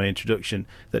earlier in my introduction,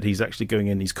 that he's actually going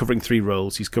in. He's covering 3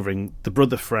 roles. He's covering the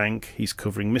brother Frank. He's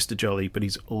covering Mr. Jolly, but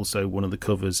he's also one of the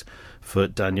covers for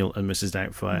Daniel and Mrs.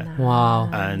 Doubtfire. Nice. Wow.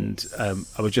 And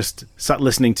I was just sat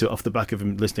listening to it off the back of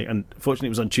him listening. And fortunately, it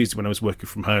was on Tuesday when I was working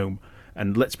from home.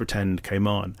 And Let's Pretend came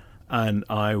on, and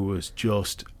I was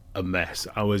just a mess.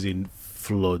 I was in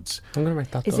floods. I'm going to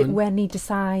write that down. Is it when he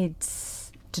decides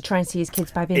to try and see his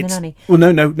kids by being the nanny? Well,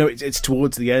 no. It's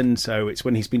towards the end. So it's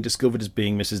when he's been discovered as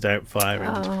being Mrs. Doubtfire,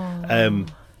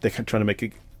 and they're trying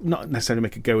to not necessarily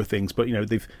make a go of things, but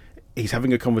he's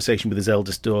having a conversation with his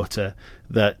eldest daughter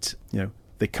that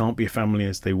they can't be a family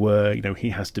as they were.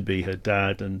 He has to be her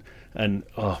dad, and I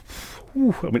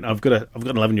mean, I've got an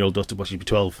 11-year-old daughter, but she'll be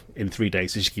 12 in 3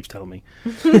 days, so she keeps telling me.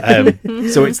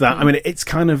 So it's that. I mean, it's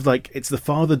kind of like it's the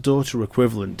father-daughter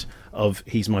equivalent of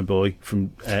 "He's My Boy"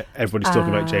 from Everybody's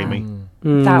Talking About Jamie.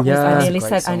 That was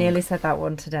yeah. I nearly said that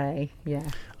one today. Yeah.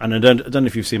 And I don't know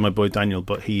if you've seen my boy Daniel,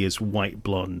 but he is white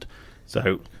blonde,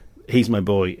 so "He's My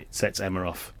Boy" it sets Emma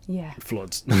off. Yeah.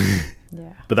 Floods.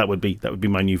 Yeah. But that would be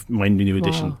my new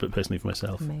addition, Wow. but personally for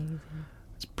myself. Amazing.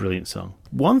 It's a brilliant song.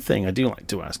 One thing I do like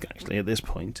to ask, actually, at this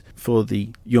point, for the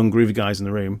young groovy guys in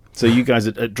the room, so you guys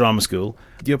at drama school,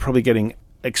 you're probably getting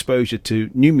exposure to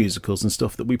new musicals and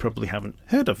stuff that we probably haven't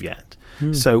heard of yet.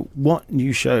 So what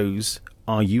new shows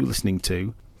are you listening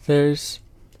to? There's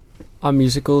a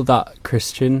musical that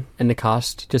Christian in the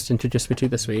cast just introduced me to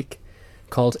this week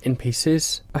called In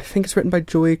Pieces. I think it's written by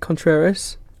Joey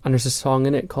Contreras, and there's a song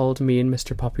in it called Me and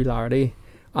Mr. Popularity,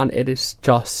 and it is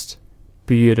just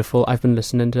beautiful. I've been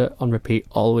listening to it on repeat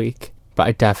all week, but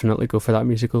I definitely go for that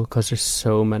musical because there's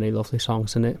so many lovely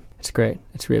songs in it. It's great.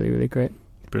 It's really, really great.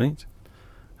 Brilliant.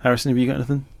 Harrison, have you got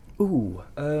anything? Ooh,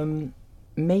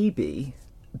 maybe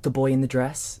The Boy in the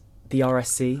Dress, the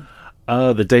RSC.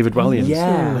 The David Walliams.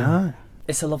 Yeah.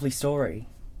 It's a lovely story,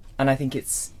 and I think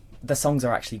the songs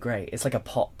are actually great. It's like a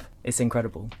pop. It's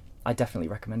incredible. I definitely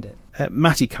recommend it.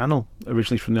 Matty Cannell,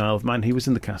 originally from the Isle of Man, he was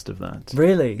in the cast of that.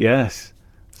 Really? Yes.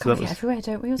 So God, everywhere,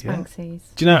 don't we, as Banksies?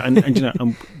 Do you know? And you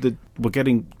know, we're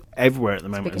getting everywhere at the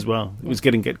moment as well. It was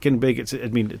getting big. It's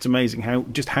amazing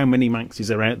how many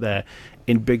Manxies are out there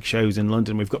in big shows in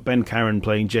London. We've got Ben Caron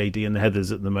playing JD and the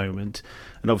Heathers at the moment,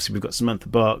 and obviously we've got Samantha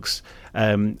Barks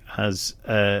as.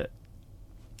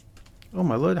 Oh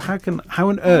my lord! How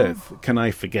on earth can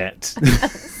I forget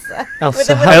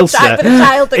Elsa With a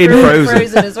child that in grew up Frozen.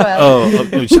 Frozen as well.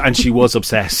 Oh, and she was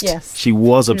obsessed. Yes, she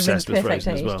was She was obsessed in with perfect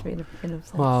Frozen as age well. to be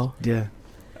obsessed. Wow. Yeah.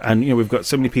 And, we've got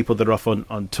so many people that are off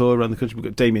on tour around the country. We've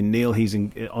got Damien Neal, he's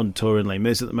on tour in Les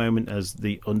Mis at the moment as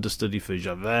the understudy for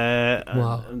Javert. And,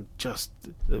 wow. And just,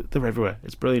 they're everywhere.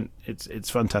 It's brilliant. It's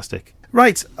fantastic.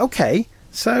 Right, okay.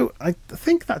 So I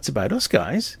think that's about us,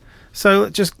 guys. So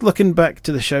just looking back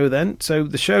to the show then. So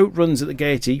the show runs at the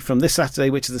Gaiety from this Saturday,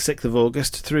 which is the 6th of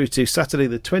August, through to Saturday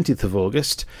the 20th of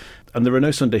August. And there are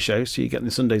no Sunday shows, so you're getting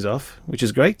the Sundays off, which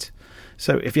is great.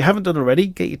 So if you haven't done already,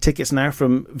 get your tickets now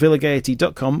from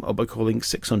villagaiety.com or by calling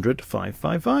 600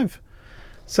 555.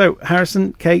 So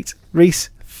Harrison, Kate, Reese,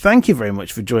 thank you very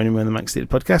much for joining me on the Manx Theatre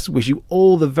Podcast. Wish you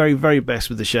all the very, very best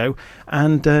with the show,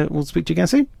 and we'll speak to you again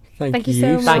soon. Thank you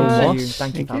so much.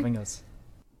 Thank you for having us.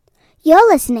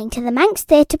 You're listening to the Manx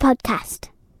Theatre Podcast.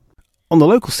 On the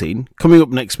local scene, coming up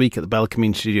next week at the Bell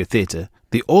Community Studio Theatre,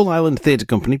 the All Ireland Theatre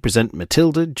Company present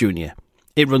Matilda Junior.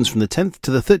 It runs from the 10th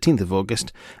to the 13th of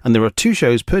August, and there are 2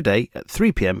 shows per day at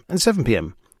 3 p.m. and 7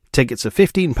 p.m. Tickets are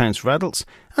 £15 for adults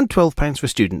and £12 for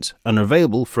students and are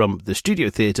available from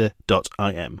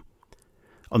thestudiotheatre.im.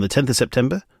 On the 10th of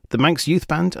September, the Manx Youth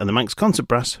Band and the Manx Concert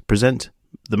Brass present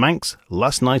the Manx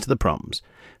Last Night of the Proms,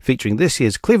 featuring this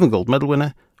year's Cleveland Gold Medal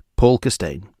winner, Paul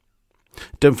Costain.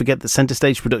 Don't forget that Centre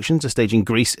Stage Productions are staging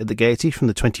Grease at the Gaiety from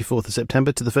the 24th of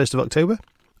September to the 1st of October.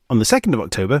 On the 2nd of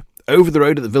October, over the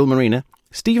road at the Ville Marina,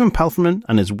 Stephen Palfreman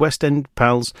and his West End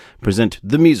pals present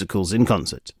The Musicals in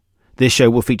concert. This show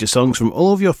will feature songs from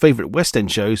all of your favourite West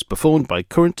End shows performed by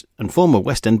current and former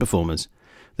West End performers.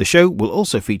 The show will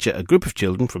also feature a group of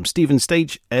children from Stephen's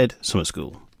Stage Ed Summer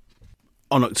School.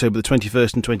 On October the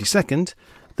 21st and 22nd,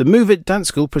 the Move It Dance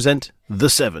School present The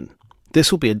Seven. This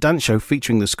will be a dance show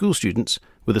featuring the school students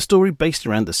with a story based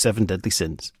around the 7 deadly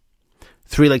sins.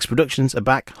 Three Legs Productions are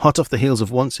back hot off the heels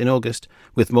of Once in August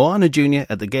with Moana Jr.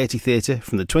 at the Gaiety Theatre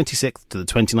from the 26th to the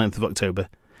 29th of October.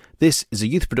 This is a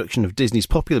youth production of Disney's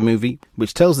popular movie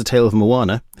which tells the tale of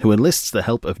Moana, who enlists the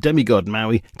help of demigod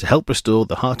Maui to help restore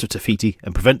the heart of Te Fiti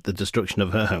and prevent the destruction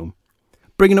of her home.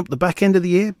 Bringing up the back end of the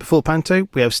year, before Panto,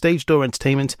 we have Stage Door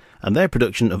Entertainment and their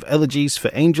production of Elegies for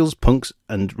Angels, Punks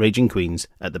and Raging Queens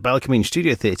at the Ballacamine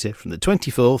Studio Theatre from the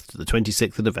 24th to the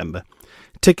 26th of November.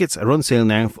 Tickets are on sale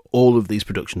now for all of these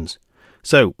productions.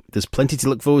 So, there's plenty to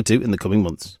look forward to in the coming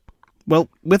months. Well,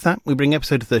 with that, we bring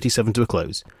episode 37 to a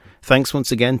close. Thanks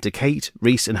once again to Kate,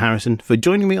 Reese and Harrison for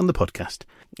joining me on the podcast,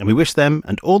 and we wish them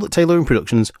and all at Tailoring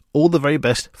Productions all the very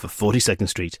best for 42nd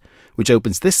Street, which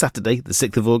opens this Saturday, the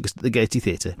 6th of August at the Gaiety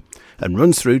Theatre, and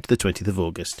runs through to the 20th of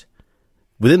August.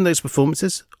 Within those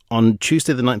performances, on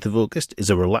Tuesday the 9th of August is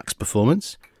a relaxed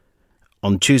performance.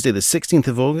 On Tuesday the 16th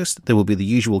of August, there will be the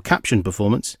usual caption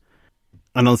performance,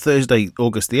 and on Thursday,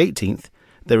 August the 18th,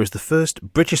 there is the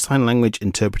first British Sign Language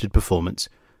interpreted performance.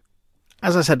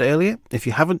 As I said earlier, if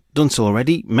you haven't done so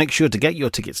already, make sure to get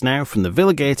your tickets now from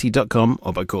thevillagaiety.com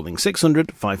or by calling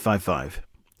 600 555.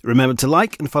 Remember to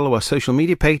like and follow our social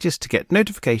media pages to get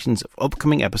notifications of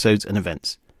upcoming episodes and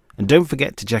events. And don't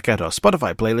forget to check out our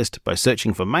Spotify playlist by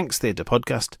searching for Manx Theatre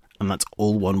Podcast, and that's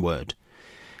all one word.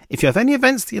 If you have any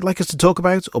events that you'd like us to talk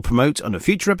about or promote on a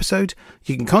future episode,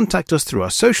 you can contact us through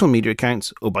our social media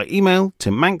accounts or by email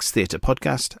to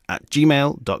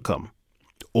manxtheatrepodcast@gmail.com.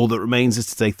 All that remains is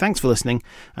to say thanks for listening,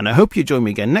 and I hope you join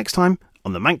me again next time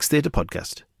on the Manx Theatre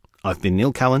Podcast. I've been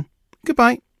Neil Callan.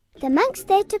 Goodbye. The Manx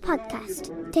Theatre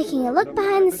Podcast, taking a look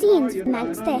behind the scenes of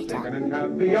Manx Theatre. And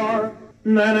happier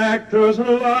than actors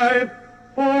alive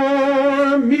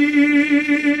for me.